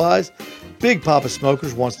barbecue supplies, Big Papa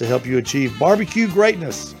Smokers wants to help you achieve barbecue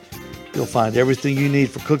greatness. You'll find everything you need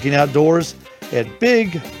for cooking outdoors at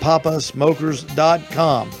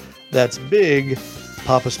BigPapaSmokers.com. That's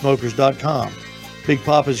BigPapaSmokers.com. Big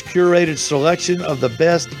Papa's curated selection of the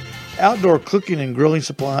best outdoor cooking and grilling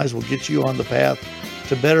supplies will get you on the path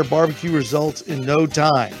to better barbecue results in no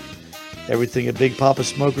time. Everything at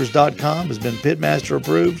BigPapaSmokers.com has been Pitmaster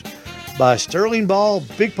approved by Sterling Ball,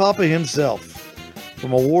 Big Papa himself.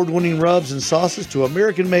 From award-winning rubs and sauces to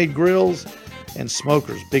American-made grills and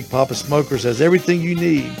smokers, Big Papa Smokers has everything you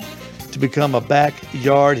need to become a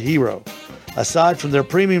backyard hero. Aside from their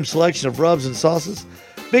premium selection of rubs and sauces,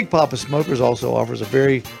 Big Papa Smokers also offers a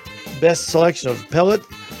very best selection of pellet,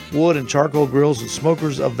 wood, and charcoal grills and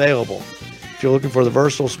smokers available. If you're looking for the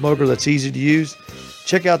versatile smoker that's easy to use,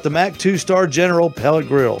 check out the Mac 2-Star General Pellet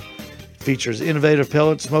Grill. It features innovative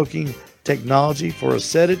pellet smoking technology for a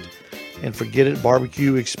set it and forget it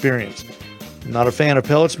barbecue experience. Not a fan of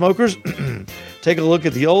pellet smokers? Take a look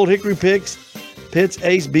at the Old Hickory Pitts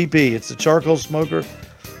Ace BP. It's the charcoal smoker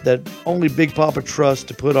that only Big Papa trusts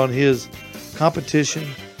to put on his competition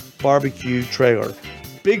barbecue trailer.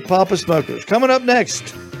 Big Papa Smokers. Coming up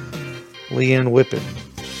next, Leanne Whippen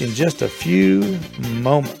in just a few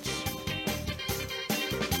moments.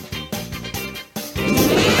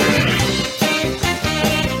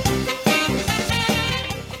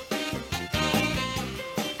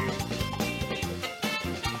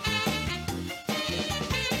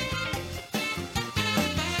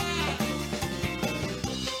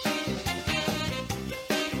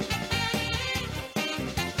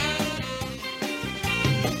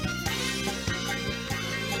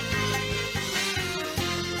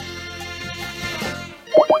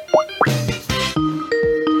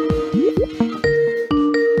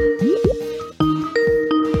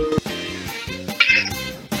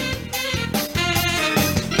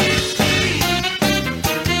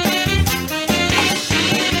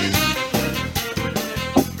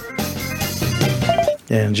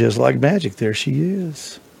 And just like magic, there she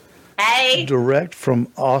is. Hey. Direct from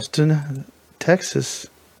Austin, Texas.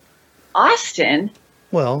 Austin?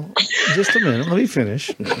 Well, just a minute. Let me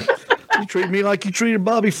finish. You treat me like you treated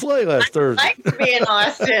Bobby Flay last Thursday. I'd like to be in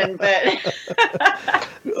Austin, but...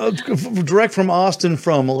 Direct from Austin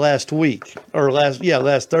from last week, or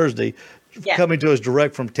last Thursday, coming to us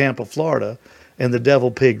direct from Tampa, Florida, and the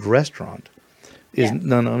Devil Pig restaurant. Let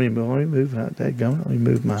me move. Let me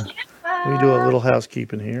move my... Let me do a little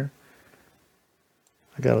housekeeping here.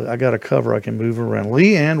 I got a cover I can move around.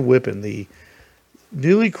 Leanne Whippen, the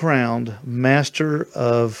newly crowned Master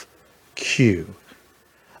of Q.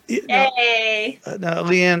 Hey. Now,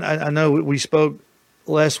 Leanne, I know we spoke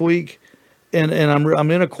last week, and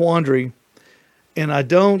I'm in a quandary, and I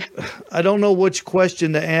don't know which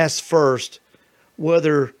question to ask first.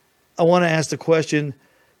 Whether I want to ask the question,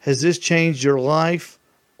 has this changed your life,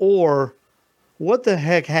 or what the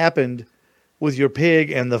heck happened with your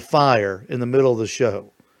pig and the fire in the middle of the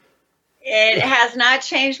show? It has not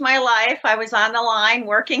changed my life. I was on the line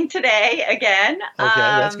working today again. Okay,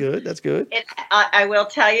 that's good. That's good. I will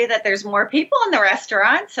tell you that there's more people in the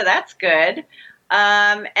restaurant, so that's good.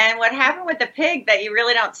 And what happened with the pig that you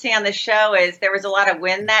really don't see on the show is there was a lot of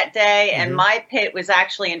wind that day, and my pit was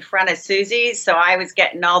actually in front of Susie's, so I was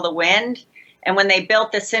getting all the wind. And when they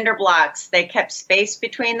built the cinder blocks, they kept space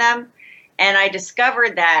between them. And I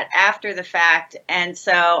discovered that after the fact. And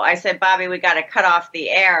so I said, Bobby, we got to cut off the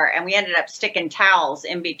air. And we ended up sticking towels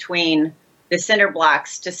in between the cinder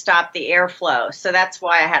blocks to stop the airflow. So that's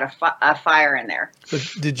why I had a fire in there. But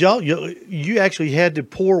did you actually had to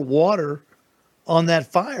pour water on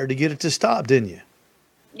that fire to get it to stop, didn't you?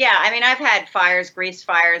 Yeah. I mean, I've had fires, grease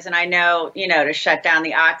fires, and I know, to shut down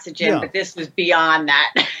the oxygen, but this was beyond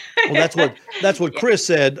that. Well, that's what Chris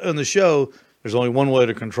said on the show. There's only one way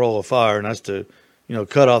to control a fire, and that's to,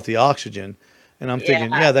 cut off the oxygen. And I'm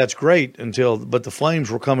thinking, that's great but the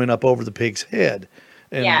flames were coming up over the pig's head.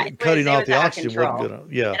 and cutting off the oxygen wasn't control. gonna.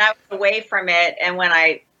 Yeah, And I was away from it, and when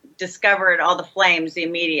I discovered all the flames, the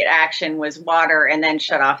immediate action was water and then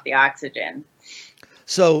shut off the oxygen.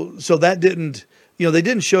 So that didn't, they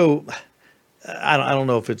didn't show. I don't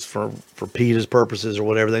know if it's for PETA's purposes or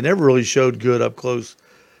whatever. They never really showed good up close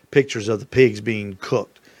pictures of the pigs being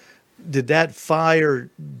cooked. Did that fire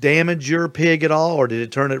damage your pig at all, or did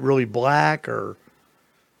it turn it really black, or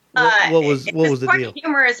what was the deal? It's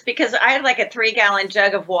humorous because I had like a 3-gallon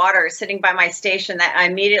jug of water sitting by my station that I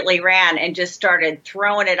immediately ran and just started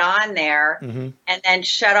throwing it on there, and then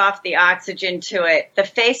shut off the oxygen to it. The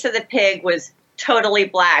face of the pig was totally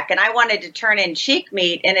black, and I wanted to turn in cheek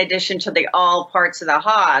meat in addition to all parts of the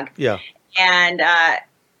hog. Yeah. And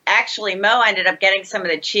actually, Mo ended up getting some of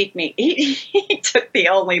the cheek meat. He took the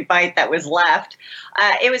only bite that was left.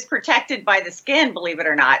 It was protected by the skin, believe it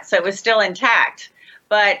or not, so it was still intact.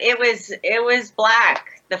 But it was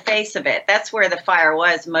black, the face of it. That's where the fire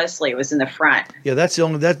was mostly. It was in the front. Yeah, that's the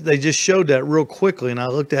only that they just showed that real quickly, and I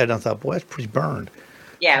looked at it and I thought, boy, that's pretty burned.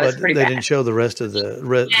 Yeah, it was pretty bad. They didn't show the rest of the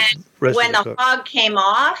rest. When the hog came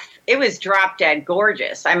off, it was drop dead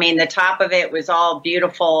gorgeous. I mean, the top of it was all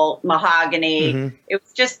beautiful mahogany. It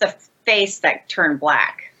was just the face that turned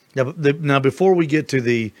black. Now, before we get to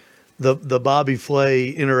the Bobby Flay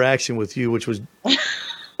interaction with you, which was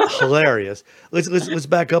hilarious, let's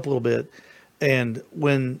back up a little bit. And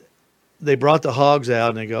when they brought the hogs out,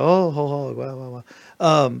 and they go, "Oh, hog, wow."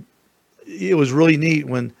 It was really neat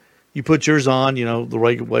when you put yours on,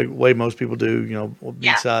 the way most people do,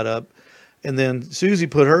 meat side up. And then Susie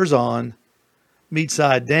put hers on meat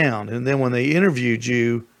side down. And then when they interviewed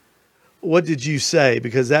you, what did you say?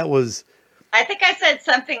 Because that was... I think I said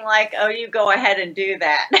something like, "Oh, you go ahead and do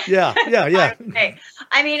that." Yeah.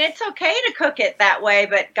 I mean, it's okay to cook it that way,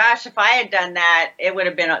 but gosh, if I had done that, it would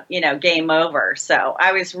have been, game over. So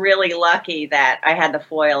I was really lucky that I had the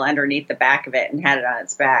foil underneath the back of it and had it on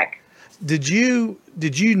its back. Did you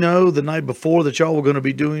know the night before that y'all were going to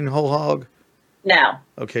be doing whole hog? No.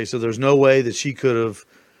 Okay, so there's no way that she could have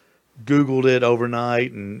Googled it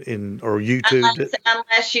overnight or YouTubed it?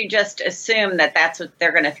 Unless you just assume that that's what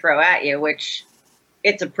they're going to throw at you, which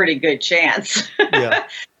it's a pretty good chance. Yeah.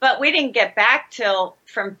 But we didn't get back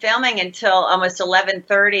from filming until almost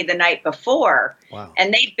 11:30 the night before. Wow.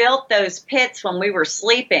 And they built those pits when we were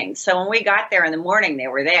sleeping. So when we got there in the morning, they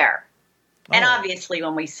were there. And obviously,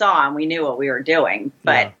 when we saw them, we knew what we were doing.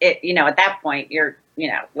 But at that point,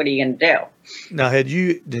 what are you going to do? Now,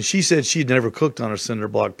 she said she'd never cooked on a cinder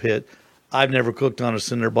block pit. I've never cooked on a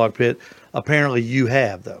cinder block pit. Apparently, you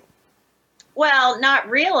have, though. Well, not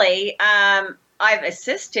really. I've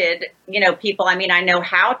assisted, people. I mean, I know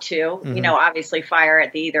how to, obviously fire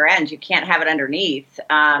at the either end. You can't have it underneath.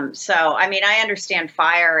 So, I mean, I understand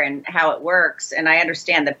fire and how it works, and I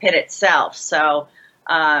understand the pit itself. So,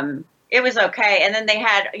 it was okay. And then they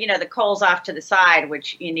had, the coals off to the side,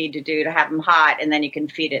 which you need to do to have them hot, and then you can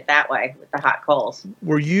feed it that way with the hot coals.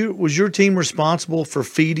 Was your team responsible for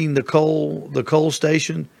feeding the coal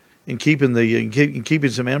station and keeping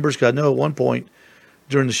some embers? Because I know at one point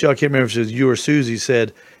during the show, I can't remember if it was you or Susie,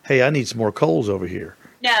 said, "Hey, I need some more coals over here."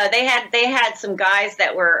 No, they had some guys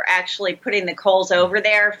that were actually putting the coals over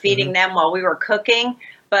there, feeding them while we were cooking,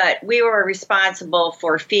 but we were responsible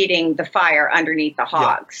for feeding the fire underneath the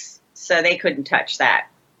hogs. Yeah. So they couldn't touch that.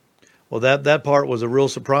 Well, that part was a real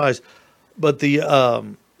surprise. But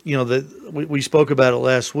we spoke about it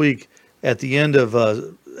last week. At the end of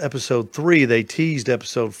episode 3, they teased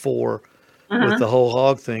episode 4 with the whole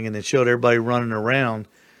hog thing, and it showed everybody running around.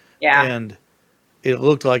 Yeah. And it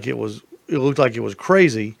looked like it was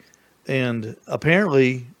crazy, and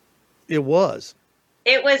apparently it was.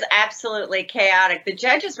 It was absolutely chaotic. The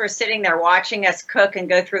judges were sitting there watching us cook and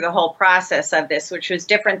go through the whole process of this, which was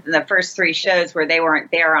different than the first 3 shows where they weren't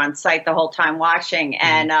there on site the whole time watching.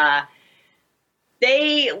 And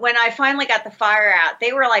when I finally got the fire out,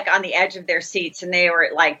 they were like on the edge of their seats and they were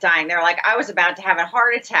like dying. They were like, I was about to have a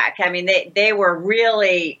heart attack. I mean, they were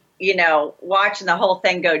really, watching the whole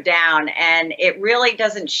thing go down. And it really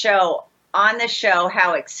doesn't show on the show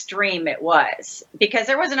how extreme it was, because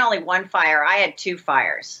there wasn't only one fire. I had 2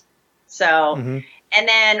 fires. So, and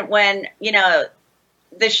then when,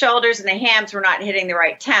 the shoulders and the hams were not hitting the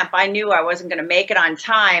right temp, I knew I wasn't going to make it on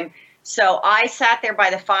time. So I sat there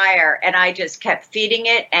by the fire and I just kept feeding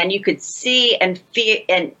it, and you could see and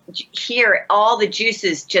hear all the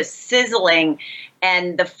juices just sizzling,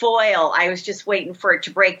 and the foil, I was just waiting for it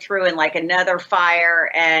to break through in like another fire,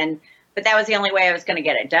 but that was the only way I was going to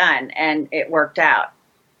get it done, and it worked out.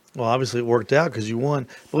 Well, obviously it worked out because you won.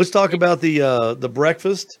 But let's talk about the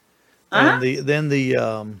breakfast and then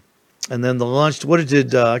the lunch. What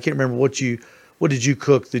did I can't remember what what did you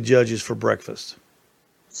cook the judges for breakfast?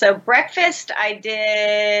 So breakfast, I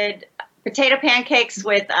did potato pancakes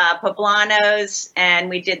with poblanos, and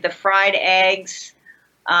we did the fried eggs.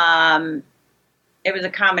 It was a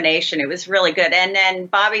combination. It was really good. And then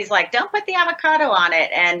Bobby's like, don't put the avocado on it.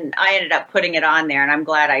 And I ended up putting it on there, and I'm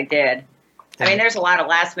glad I did. I mean, there's a lot of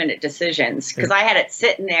last-minute decisions because I had it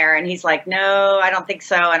sitting there, and he's like, no, I don't think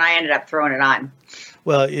so. And I ended up throwing it on.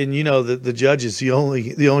 Well, and the judges, the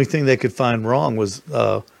only thing they could find wrong was,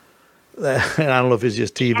 and I don't know if it's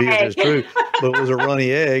just TV or it's true, but it was a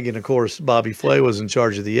runny egg. And, of course, Bobby Flay was in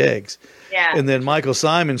charge of the eggs. Yeah. And then Michael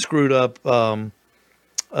Simon screwed up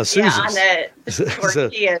Susan's. Yeah, on the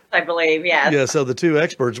tortillas, I believe, yes. Yeah, so the two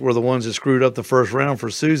experts were the ones that screwed up the first round for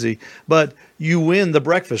Susie. But you win the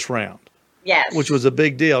breakfast round. Yes. Which was a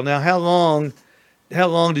big deal. Now, how long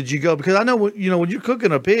did you go? Because I know, when you're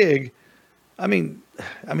cooking a pig, I mean,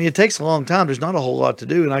 it takes a long time. There's not a whole lot to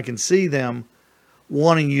do, and I can see them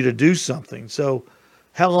wanting you to do something. So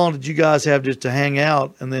how long did you guys have just to hang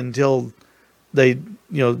out and then until they, hit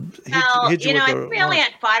you with the... We only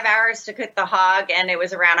had 5 hours to cook the hog, and it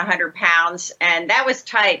was around 100 pounds. And that was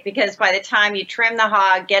tight because by the time you trim the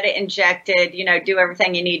hog, get it injected, do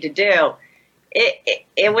everything you need to do,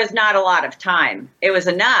 it was not a lot of time. It was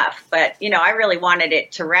enough, but, I really wanted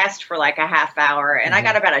it to rest for like a half hour, and I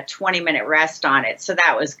got about a 20-minute rest on it, so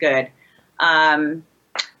that was good.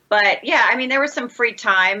 But, yeah, there was some free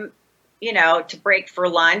time, to break for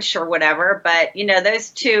lunch or whatever, but,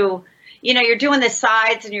 those two... you're doing the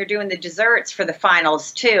sides and you're doing the desserts for the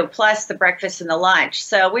finals too, plus the breakfast and the lunch.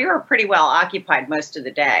 So we were pretty well occupied most of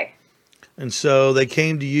the day. And so they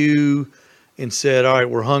came to you and said, all right,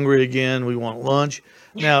 we're hungry again. We want lunch.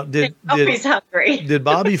 Now, Nobody's hungry. Did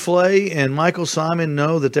Bobby Flay and Michael Simon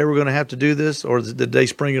know that they were going to have to do this, or did they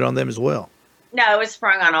spring it on them as well? No, it was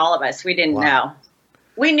sprung on all of us. We didn't know.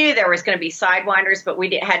 We knew there was going to be sidewinders, but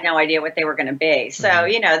we had no idea what they were going to be. So,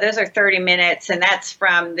 those are 30 minutes, and that's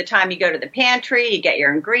from the time you go to the pantry, you get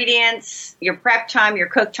your ingredients, your prep time, your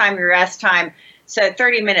cook time, your rest time. So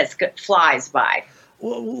 30 minutes flies by.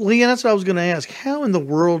 Well, Leanne, that's what I was going to ask. How in the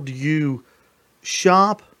world do you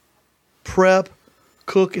shop, prep,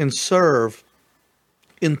 cook, and serve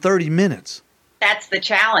in 30 minutes? That's the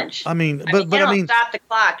challenge. But you don't stop the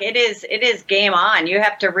clock. It is game on. You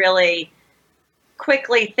have to really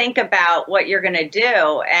quickly think about what you're going to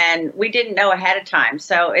do, and we didn't know ahead of time,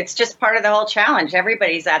 so it's just part of the whole challenge.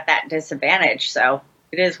 Everybody's at that disadvantage, so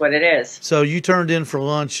it is what it is. So you turned in for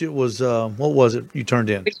lunch. It was what was it you turned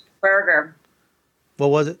in? Burger.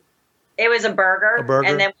 What was it? It was a burger.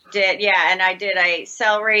 And then I did a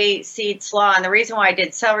celery seed slaw, and the reason why I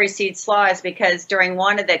did celery seed slaw is because during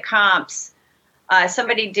one of the comps,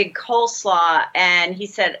 somebody did coleslaw, and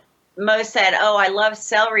Mo said, oh, I love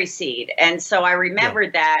celery seed. And so I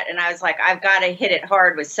remembered that, and I was like, I've got to hit it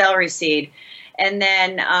hard with celery seed. And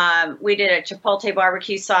then we did a chipotle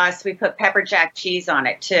barbecue sauce. We put pepper jack cheese on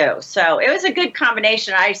it, too. So it was a good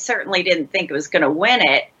combination. I certainly didn't think it was going to win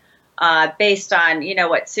it based on,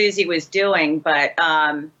 what Susie was doing. But,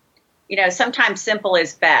 sometimes simple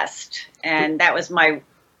is best. And that was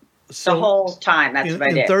the whole time. That's what I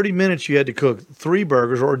did. In 30 minutes, you had to cook 3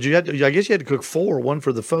 burgers, or I guess you had to cook 4, one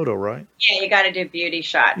for the photo, right? Yeah, you got to do beauty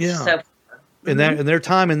shots. Yeah. So, and their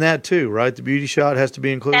time in that too, right? The beauty shot has to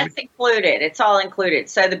be included? That's included. It's all included.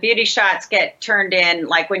 So the beauty shots get turned in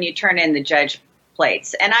like when you turn in the judge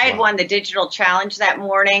plates. And I had won the digital challenge that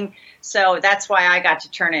morning, so that's why I got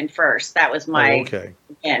to turn in first. That was my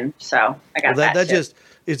win. So I got that just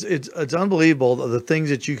it's unbelievable the things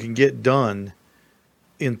that you can get done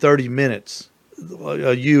in 30 minutes,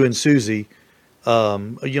 you and Susie.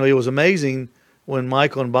 It was amazing when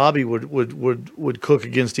Michael and Bobby would cook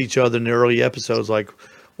against each other in the early episodes, like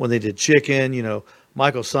when they did chicken.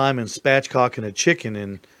 Michael Simon spatchcocking a chicken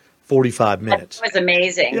in 45 minutes. It was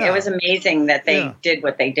amazing. Yeah. It was amazing that they did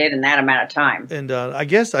what they did in that amount of time. And I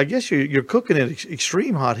guess you're cooking at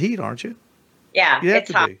extreme hot heat, aren't you? Yeah,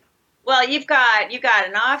 it's hot. Well, you've got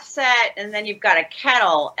an offset, and then you've got a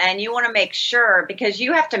kettle, and you want to make sure, because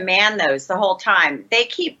you have to man those the whole time. They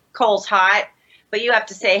keep coals hot, but you have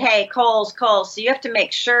to say, hey, coals. So you have to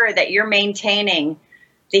make sure that you're maintaining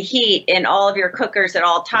the heat in all of your cookers at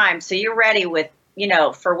all times. So you're ready with,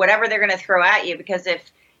 for whatever they're going to throw at you, because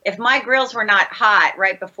if my grills were not hot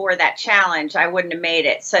right before that challenge, I wouldn't have made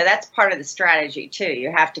it. So that's part of the strategy too.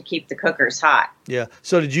 You have to keep the cookers hot. Yeah.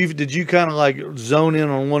 So did you kind of like zone in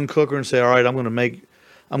on one cooker and say, all right, I'm going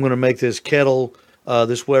to make this kettle,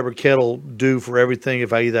 this Weber kettle do for everything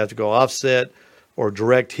if I either have to go offset or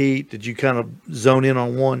direct heat? Did you kind of zone in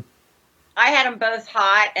on one? I had them both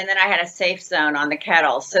hot, and then I had a safe zone on the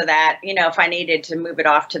kettle so that, if I needed to move it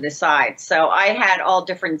off to the side. So I had all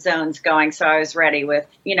different zones going, so I was ready with,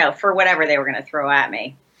 for whatever they were going to throw at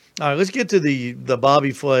me. All right, let's get to the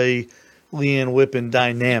Bobby Flay, Leanne Whippen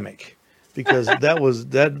dynamic, because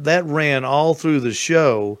that ran all through the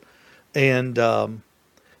show, and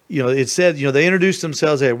it said they introduced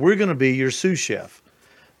themselves. Hey, we're going to be your sous chef,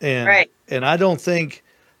 and right. And I don't think,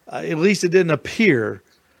 at least it didn't appear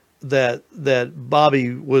that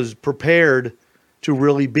Bobby was prepared to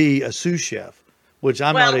really be a sous chef, which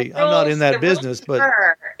I'm not in that business, but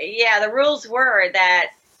the rules were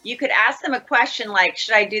that you could ask them a question like,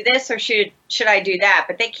 should I do this or should I do that?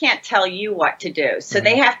 But they can't tell you what to do. So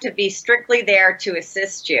they have to be strictly there to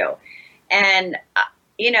assist you. And,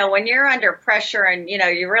 when you're under pressure and,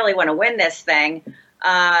 you really want to win this thing,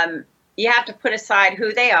 you have to put aside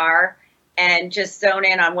who they are and just zone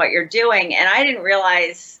in on what you're doing. And I didn't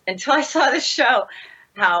realize until I saw the show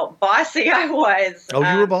how bossy I was. Oh,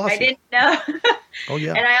 you were bossy. I didn't know. Oh,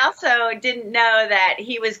 yeah. And I also didn't know that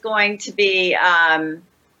he was going to be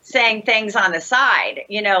saying things on the side,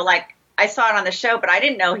 like I saw it on the show, but I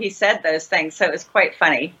didn't know he said those things. So it was quite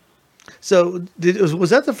funny. So was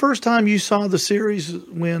that the first time you saw the series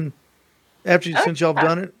since y'all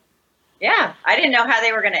done it? Yeah. I didn't know how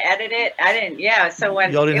they were going to edit it. I didn't. Yeah. So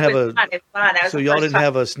when y'all didn't it was on. So y'all didn't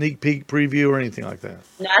have a sneak peek preview or anything like that?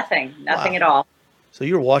 Nothing at all. So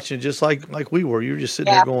you were watching it just like we were. You were just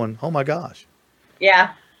sitting there going, "Oh my gosh."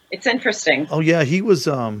 Yeah. It's interesting. Oh yeah, he was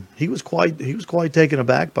quite taken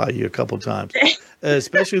aback by you a couple of times,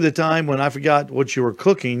 especially the time when I forgot what you were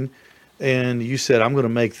cooking, and you said, "I'm going to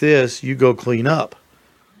make this. You go clean up."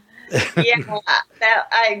 Yeah,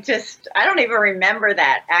 I don't even remember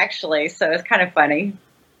that actually, so it's kind of funny.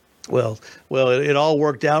 Well, it all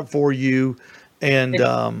worked out for you, and you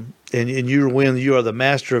are the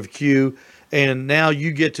master of Q, and now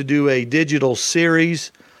you get to do a digital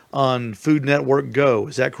series on Food Network Go.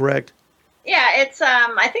 Is that correct? Yeah, it's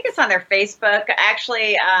I think it's on their Facebook.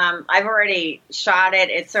 Actually, I've already shot it.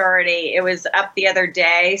 It was up the other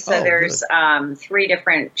day. So there's 3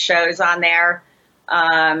 different shows on there.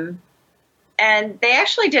 And they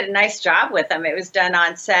actually did a nice job with them. It was done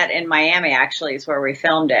on set in Miami, actually, is where we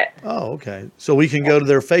filmed it. Oh, okay. So we can go to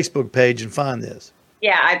their Facebook page and find this.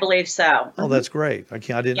 Yeah, I believe so. Oh, that's great. I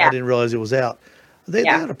didn't realize it was out. They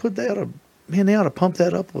ought to pump that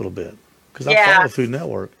up a little bit, because I follow Food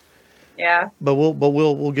Network. Yeah. But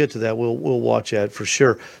we'll get to that. We'll watch that for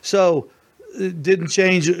sure. So it didn't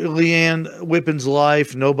change Leanne Whippen's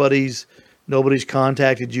life. Nobody's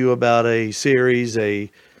contacted you about a series,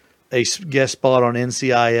 a guest spot on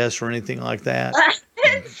NCIS or anything like that.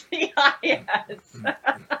 NCIS.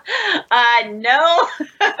 No.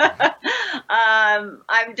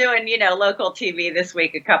 I'm doing, local TV this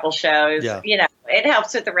week, a couple shows. Yeah. It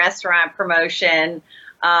helps with the restaurant promotion.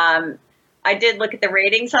 I did look at the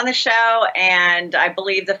ratings on the show, and I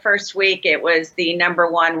believe the first week it was the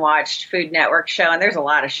 #1 watched Food Network show, and there's a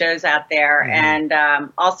lot of shows out there. Mm-hmm. And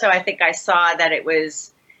also I think I saw that it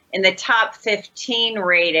was in the top 15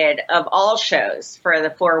 rated of all shows for the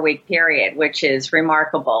 4-week period, which is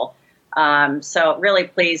remarkable. So really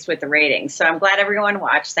pleased with the ratings. So I'm glad everyone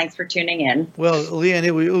watched. Thanks for tuning in. Well,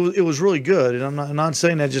 Leanne, it was really good, and I'm not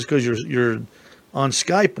saying that just because you're on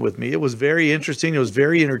Skype with me. It was very interesting. It was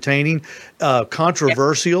very entertaining,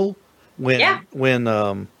 controversial. When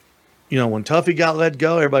Tuffy got let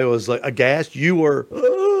go, everybody was like aghast. You were,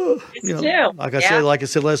 like I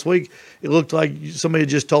said last week, it looked like somebody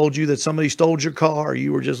just told you that somebody stole your car.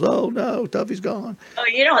 You were just, oh no, Tuffy's gone. Oh,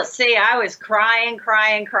 you don't see. I was crying.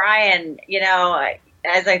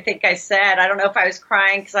 As I think I said, I don't know if I was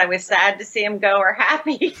crying because I was sad to see him go or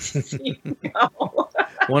happy to see him go.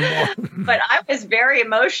 One more. But I was very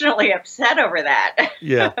emotionally upset over that.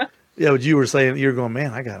 Yeah. But you were saying, you're going,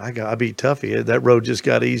 man, I beat Tuffy. That road just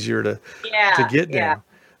got easier to get down. Yeah.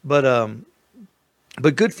 But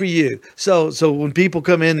good for you. So when people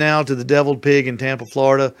come in now to the Deviled Pig in Tampa,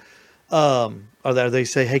 Florida, they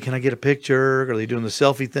say, hey, can I get a picture? Are they doing the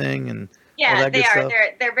selfie thing? And yeah, they are.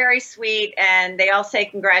 They're very sweet, and they all say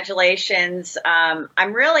congratulations.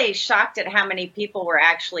 I'm really shocked at how many people were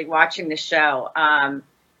actually watching the show. I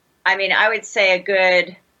would say a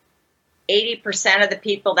good 80% of the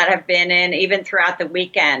people that have been in, even throughout the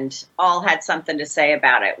weekend, all had something to say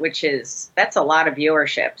about it, that's a lot of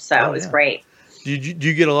viewership. So it was great. Do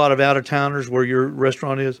you get a lot of out-of-towners where your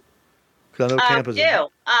restaurant is? Because I know Tampa's. I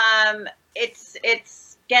do.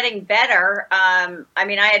 It's getting better. I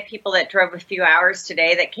had people that drove a few hours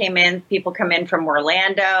today that came in. People come in from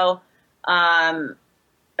Orlando.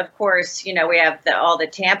 of course, we have all the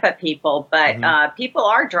Tampa people, but people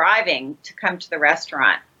are driving to come to the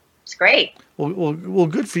restaurant. It's great. Well,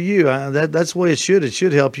 good for you. That's the way it should. It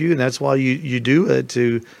should help you, and that's why you do it,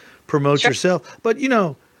 to promote yourself. But did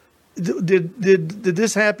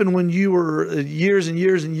this happen when you were years and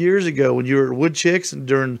years and years ago, when you were at Wood Chicks and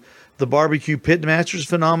during the barbecue pitmasters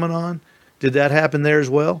phenomenon? Did that happen there as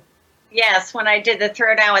well? Yes, when I did the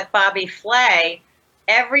Throwdown with Bobby Flay,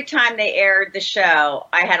 every time they aired the show,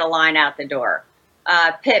 I had a line out the door.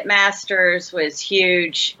 Pitmasters was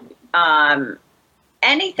huge.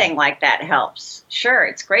 Anything like that helps. Sure,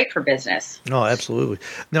 it's great for business. Oh, absolutely.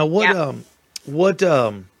 Now, what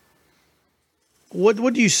do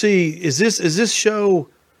you see? Is this show?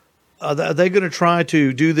 Are they going to try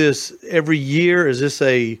to do this every year? Is this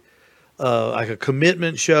like a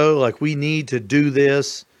commitment show? Like, we need to do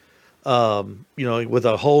this, with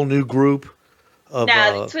a whole new group?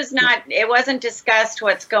 No, this was not. It wasn't discussed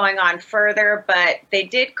what's going on further, but they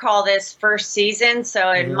did call this first season.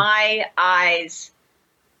 So in my eyes,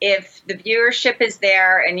 if the viewership is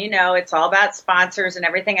there, and it's all about sponsors and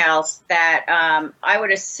everything else, that I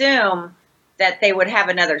would assume that they would have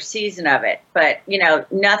another season of it. But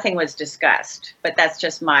nothing was discussed. But that's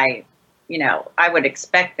just my, I would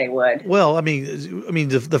expect they would. Well, I mean,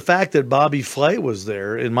 the fact that Bobby Flay was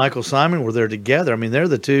there and Michael Simon were there together. I mean, they're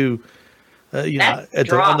the two. On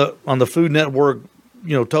the Food Network,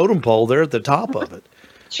 totem pole, they're at the top of it.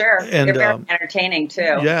 Sure, and they're very entertaining too.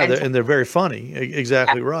 Yeah, and they're very funny.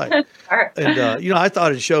 Exactly right. And I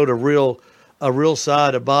thought it showed a real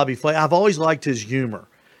side of Bobby Flay. I've always liked his humor.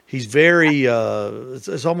 He's very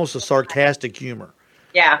it's almost a sarcastic humor.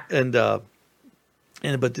 Yeah. But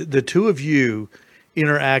the two of you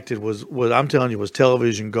interacted was I'm telling you, was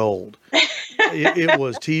television gold. It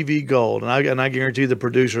was TV gold, and I guarantee the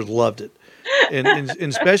producers loved it. And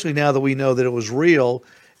especially now that we know that it was real,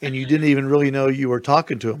 and you didn't even really know you were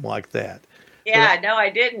talking to him like that. Yeah, no, I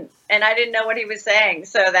didn't, and I didn't know what he was saying,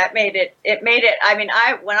 so that made it. I mean,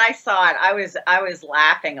 when I saw it, I was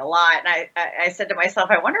laughing a lot, and I said to myself,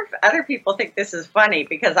 I wonder if other people think this is funny,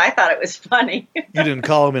 because I thought it was funny. You didn't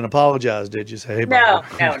call him and apologize, did you? Say, hey, Bobby.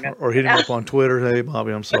 No. Or hit him up on Twitter. Hey,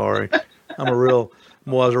 Bobby, I'm sorry. I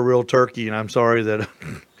was a real turkey, and I'm sorry that.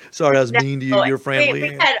 Sorry, I was mean to you, your family. We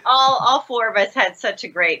had all four of us had such a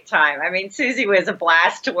great time. I mean, Susie was a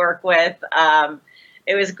blast to work with.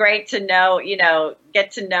 It was great to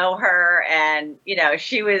get to know her, and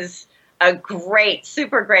she was a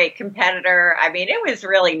super great competitor. I mean, it was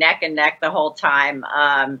really neck and neck the whole time.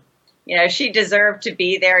 She deserved to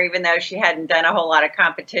be there, even though she hadn't done a whole lot of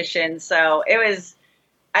competition. So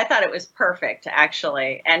I thought it was perfect,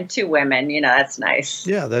 actually. And two women, that's nice.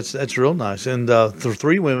 Yeah, that's real nice. And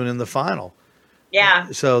three women in the final.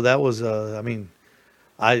 Yeah. So that was,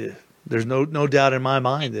 there's no doubt in my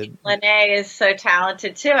mind that Lene is so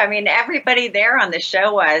talented too. I mean, everybody there on the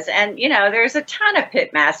show was, and there's a ton of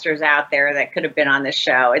pitmasters out there that could have been on the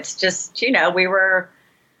show. It's just, we were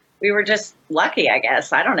just lucky, I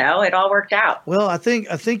guess. I don't know. It all worked out. Well, I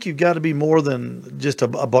think you've got to be more than just a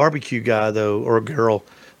barbecue guy, though, or a girl,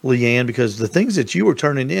 Leanne, because the things that you were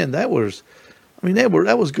turning in, that was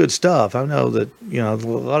good stuff. I know that a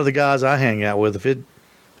lot of the guys I hang out with, if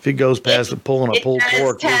it goes past pulling a pulled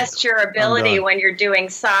pork, it does test your ability when you're doing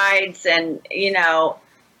sides, and it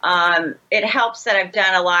helps that I've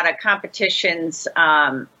done a lot of competitions,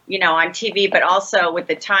 on TV, but also with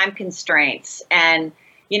the time constraints and.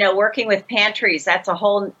 Working with pantries, that's a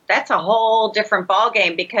whole different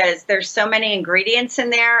ballgame, because there's so many ingredients in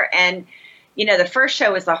there. And, the first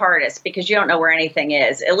show is the hardest because you don't know where anything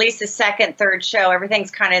is. At least the second, third show,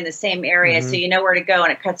 everything's kind of in the same area. So you know where to go,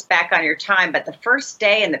 and it cuts back on your time. But the first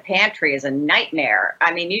day in the pantry is a nightmare.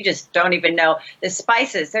 I mean, you just don't even know the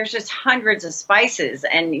spices. There's just hundreds of spices,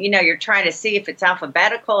 and, you're trying to see if it's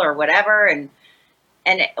alphabetical or whatever. And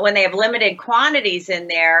when they have limited quantities in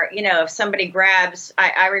there, if somebody grabs,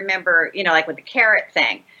 I remember, like with the carrot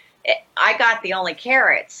thing, I got the only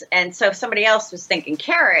carrots. And so if somebody else was thinking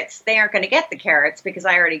carrots, they aren't going to get the carrots because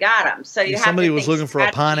I already got them. So somebody was looking for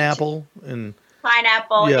a pineapple.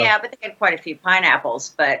 Pineapple, yeah, but they had quite a few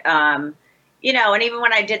pineapples. But, and even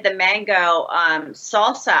when I did the mango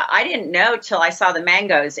salsa, I didn't know till I saw the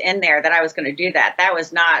mangoes in there that I was going to do that. That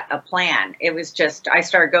was not a plan. It was just, I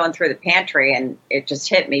started going through the pantry, and it just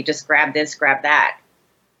hit me. Just grab this, grab that.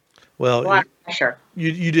 Well, a lot of pressure.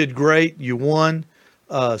 You did great. You won.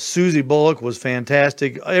 Susie Bullock was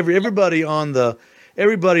fantastic. Everybody on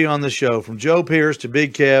the show, from Joe Pierce to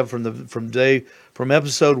Big Kev, from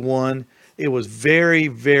episode 1, it was very,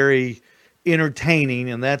 very entertaining,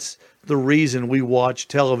 and that's the reason we watch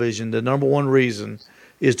television. The number one reason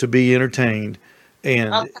is to be entertained.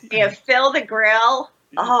 And I'll tell you, Phil the Grill.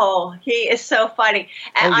 Oh, he is so funny.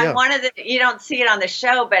 And yeah. on one of the, you don't see it on the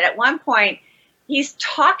show, but at one point, he's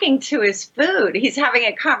talking to his food. He's having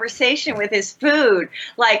a conversation with his food,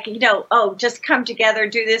 like, oh, just come together,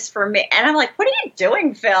 do this for me. And I'm like, what are you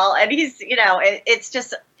doing, Phil? And he's, it's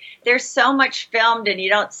just, there's so much filmed and you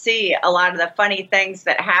don't see a lot of the funny things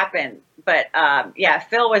that happen. But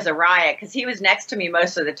Phil was a riot because he was next to me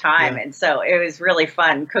most of the time, and so it was really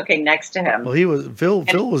fun cooking next to him. Well,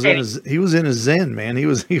 Phil was in his zen, man. He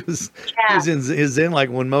was in his zen.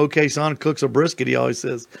 Like when Mo Kason cooks a brisket, he always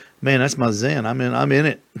says, "Man, that's my zen. I'm in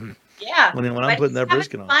it." Yeah, when I'm putting that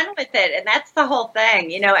brisket on, fun with it, and that's the whole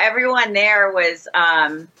thing. Everyone there was.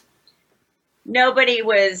 Nobody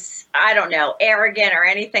was, I don't know, arrogant or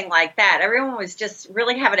anything like that. Everyone was just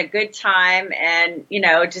really having a good time, and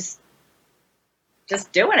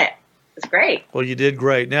just doing it. It's great. Well, you did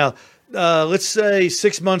great. Now, let's say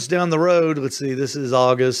 6 months down the road. Let's see. This is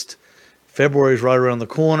August. February is right around the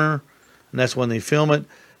corner, and that's when they film it.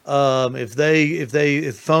 If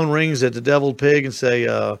the phone rings at the Deviled Pig and say,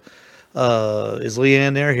 "Is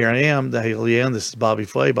Leanne there?" Here I am. Hey, Leanne, this is Bobby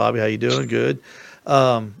Flay. Bobby, how you doing? Good.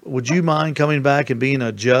 Would you mind coming back and being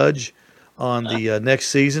a judge on the next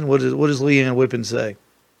season? What does Leanne Whippen say?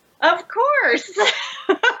 Of course.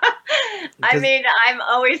 I mean, I'm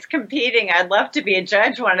always competing. I'd love to be a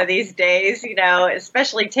judge one of these days,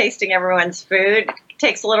 especially tasting everyone's food. It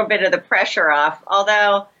takes a little bit of the pressure off.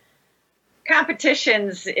 Although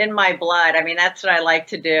competition's in my blood. I mean, that's what I like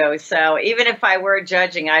to do. So even if I were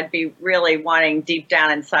judging, I'd be really wanting deep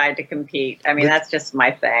down inside to compete. I mean, that's just my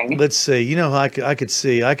thing. Let's see. I could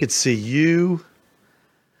see you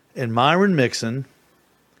and Myron Mixon.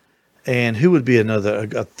 And who would be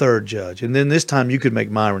a third judge? And then this time you could make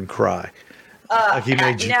Myron cry. Like he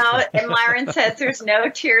made you cry. And Myron says there's no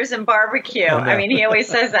tears in barbecue. Oh, no. I mean, he always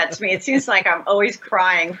says that to me. It seems like I'm always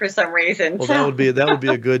crying for some reason. Well, that would be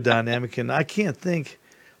a good dynamic. And I can't think.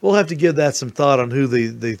 We'll have to give that some thought on who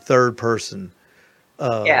the third person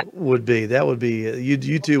would be. That would be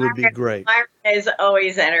you two would be great. Myron is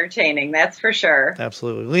always entertaining. That's for sure.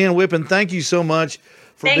 Absolutely, Leanne Whippen. Thank you so much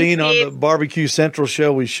for being on the Barbecue Central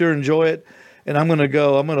show. We sure enjoy it. And I'm going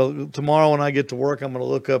to tomorrow when I get to work, I'm going to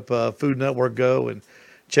look up Food Network Go and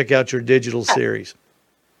check out your digital series.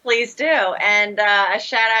 Please do. And a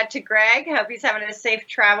shout out to Greg. Hope he's having a safe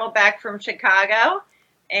travel back from Chicago.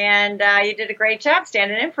 And you did a great job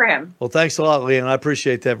standing in for him. Well, thanks a lot, Leanne. I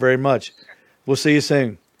appreciate that very much. We'll see you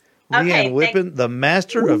soon. Okay, Leanne Whippen, the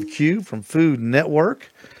master of Q from Food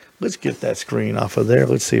Network. Let's get that screen off of there.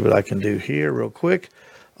 Let's see what I can do here real quick.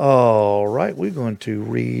 All right, we're going to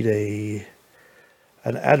read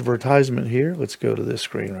an advertisement here. Let's go to this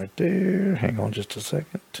screen right there. Hang on just a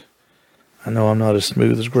second. I know I'm not as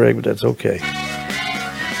smooth as Greg, but that's okay.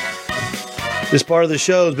 This part of the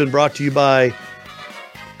show has been brought to you by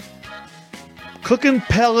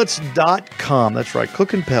cookinpellets.com. That's right,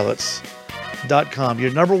 cookinpellets.com.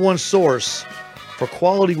 Your number one source for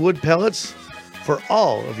quality wood pellets for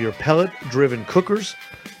all of your pellet-driven cookers.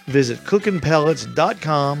 Visit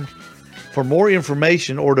cookinpellets.com for more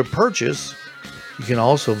information or to purchase. You can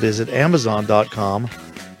also visit Amazon.com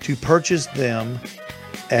to purchase them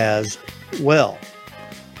as well.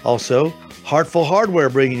 Also, Heartful Hardware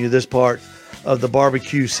bringing you this part of the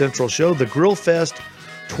Barbecue Central show, the Grill Fest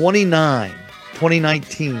 2019.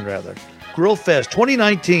 Grill Fest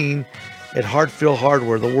 2019 at Hartfield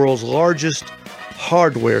Hardware, the world's largest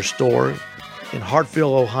hardware store in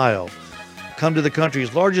Hartfield, Ohio. Come to the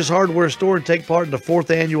country's largest hardware store and take part in the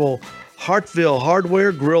 4th annual Hartfield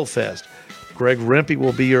Hardware Grill Fest. Greg Rempe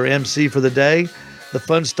will be your MC for the day. The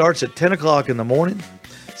fun starts at 10 o'clock in the morning,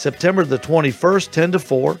 September the 21st, 10 to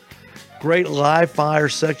 4. Great live fire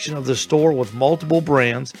section of the store with multiple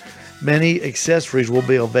brands. Many accessories will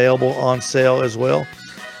be available on sale as well.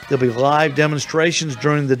 There'll be live demonstrations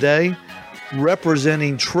during the day.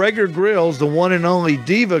 Representing Traeger Grills, the one and only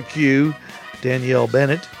Diva Q, Danielle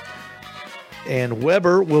Bennett. And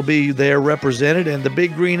Weber will be there represented, and the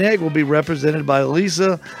Big Green Egg will be represented by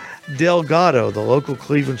Lisa Delgado, the local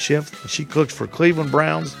Cleveland chef. She cooks for Cleveland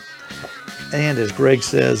Browns, and as Greg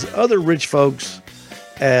says, other rich folks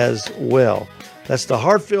as well. That's the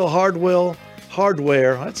Hartfield Hardware.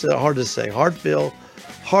 That's hard to say. Hartfield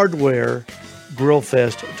Hardware Grill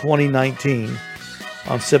Fest 2019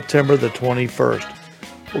 on September the 21st.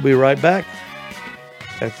 We'll be right back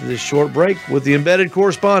after this short break with the embedded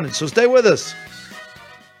correspondent. So stay with us.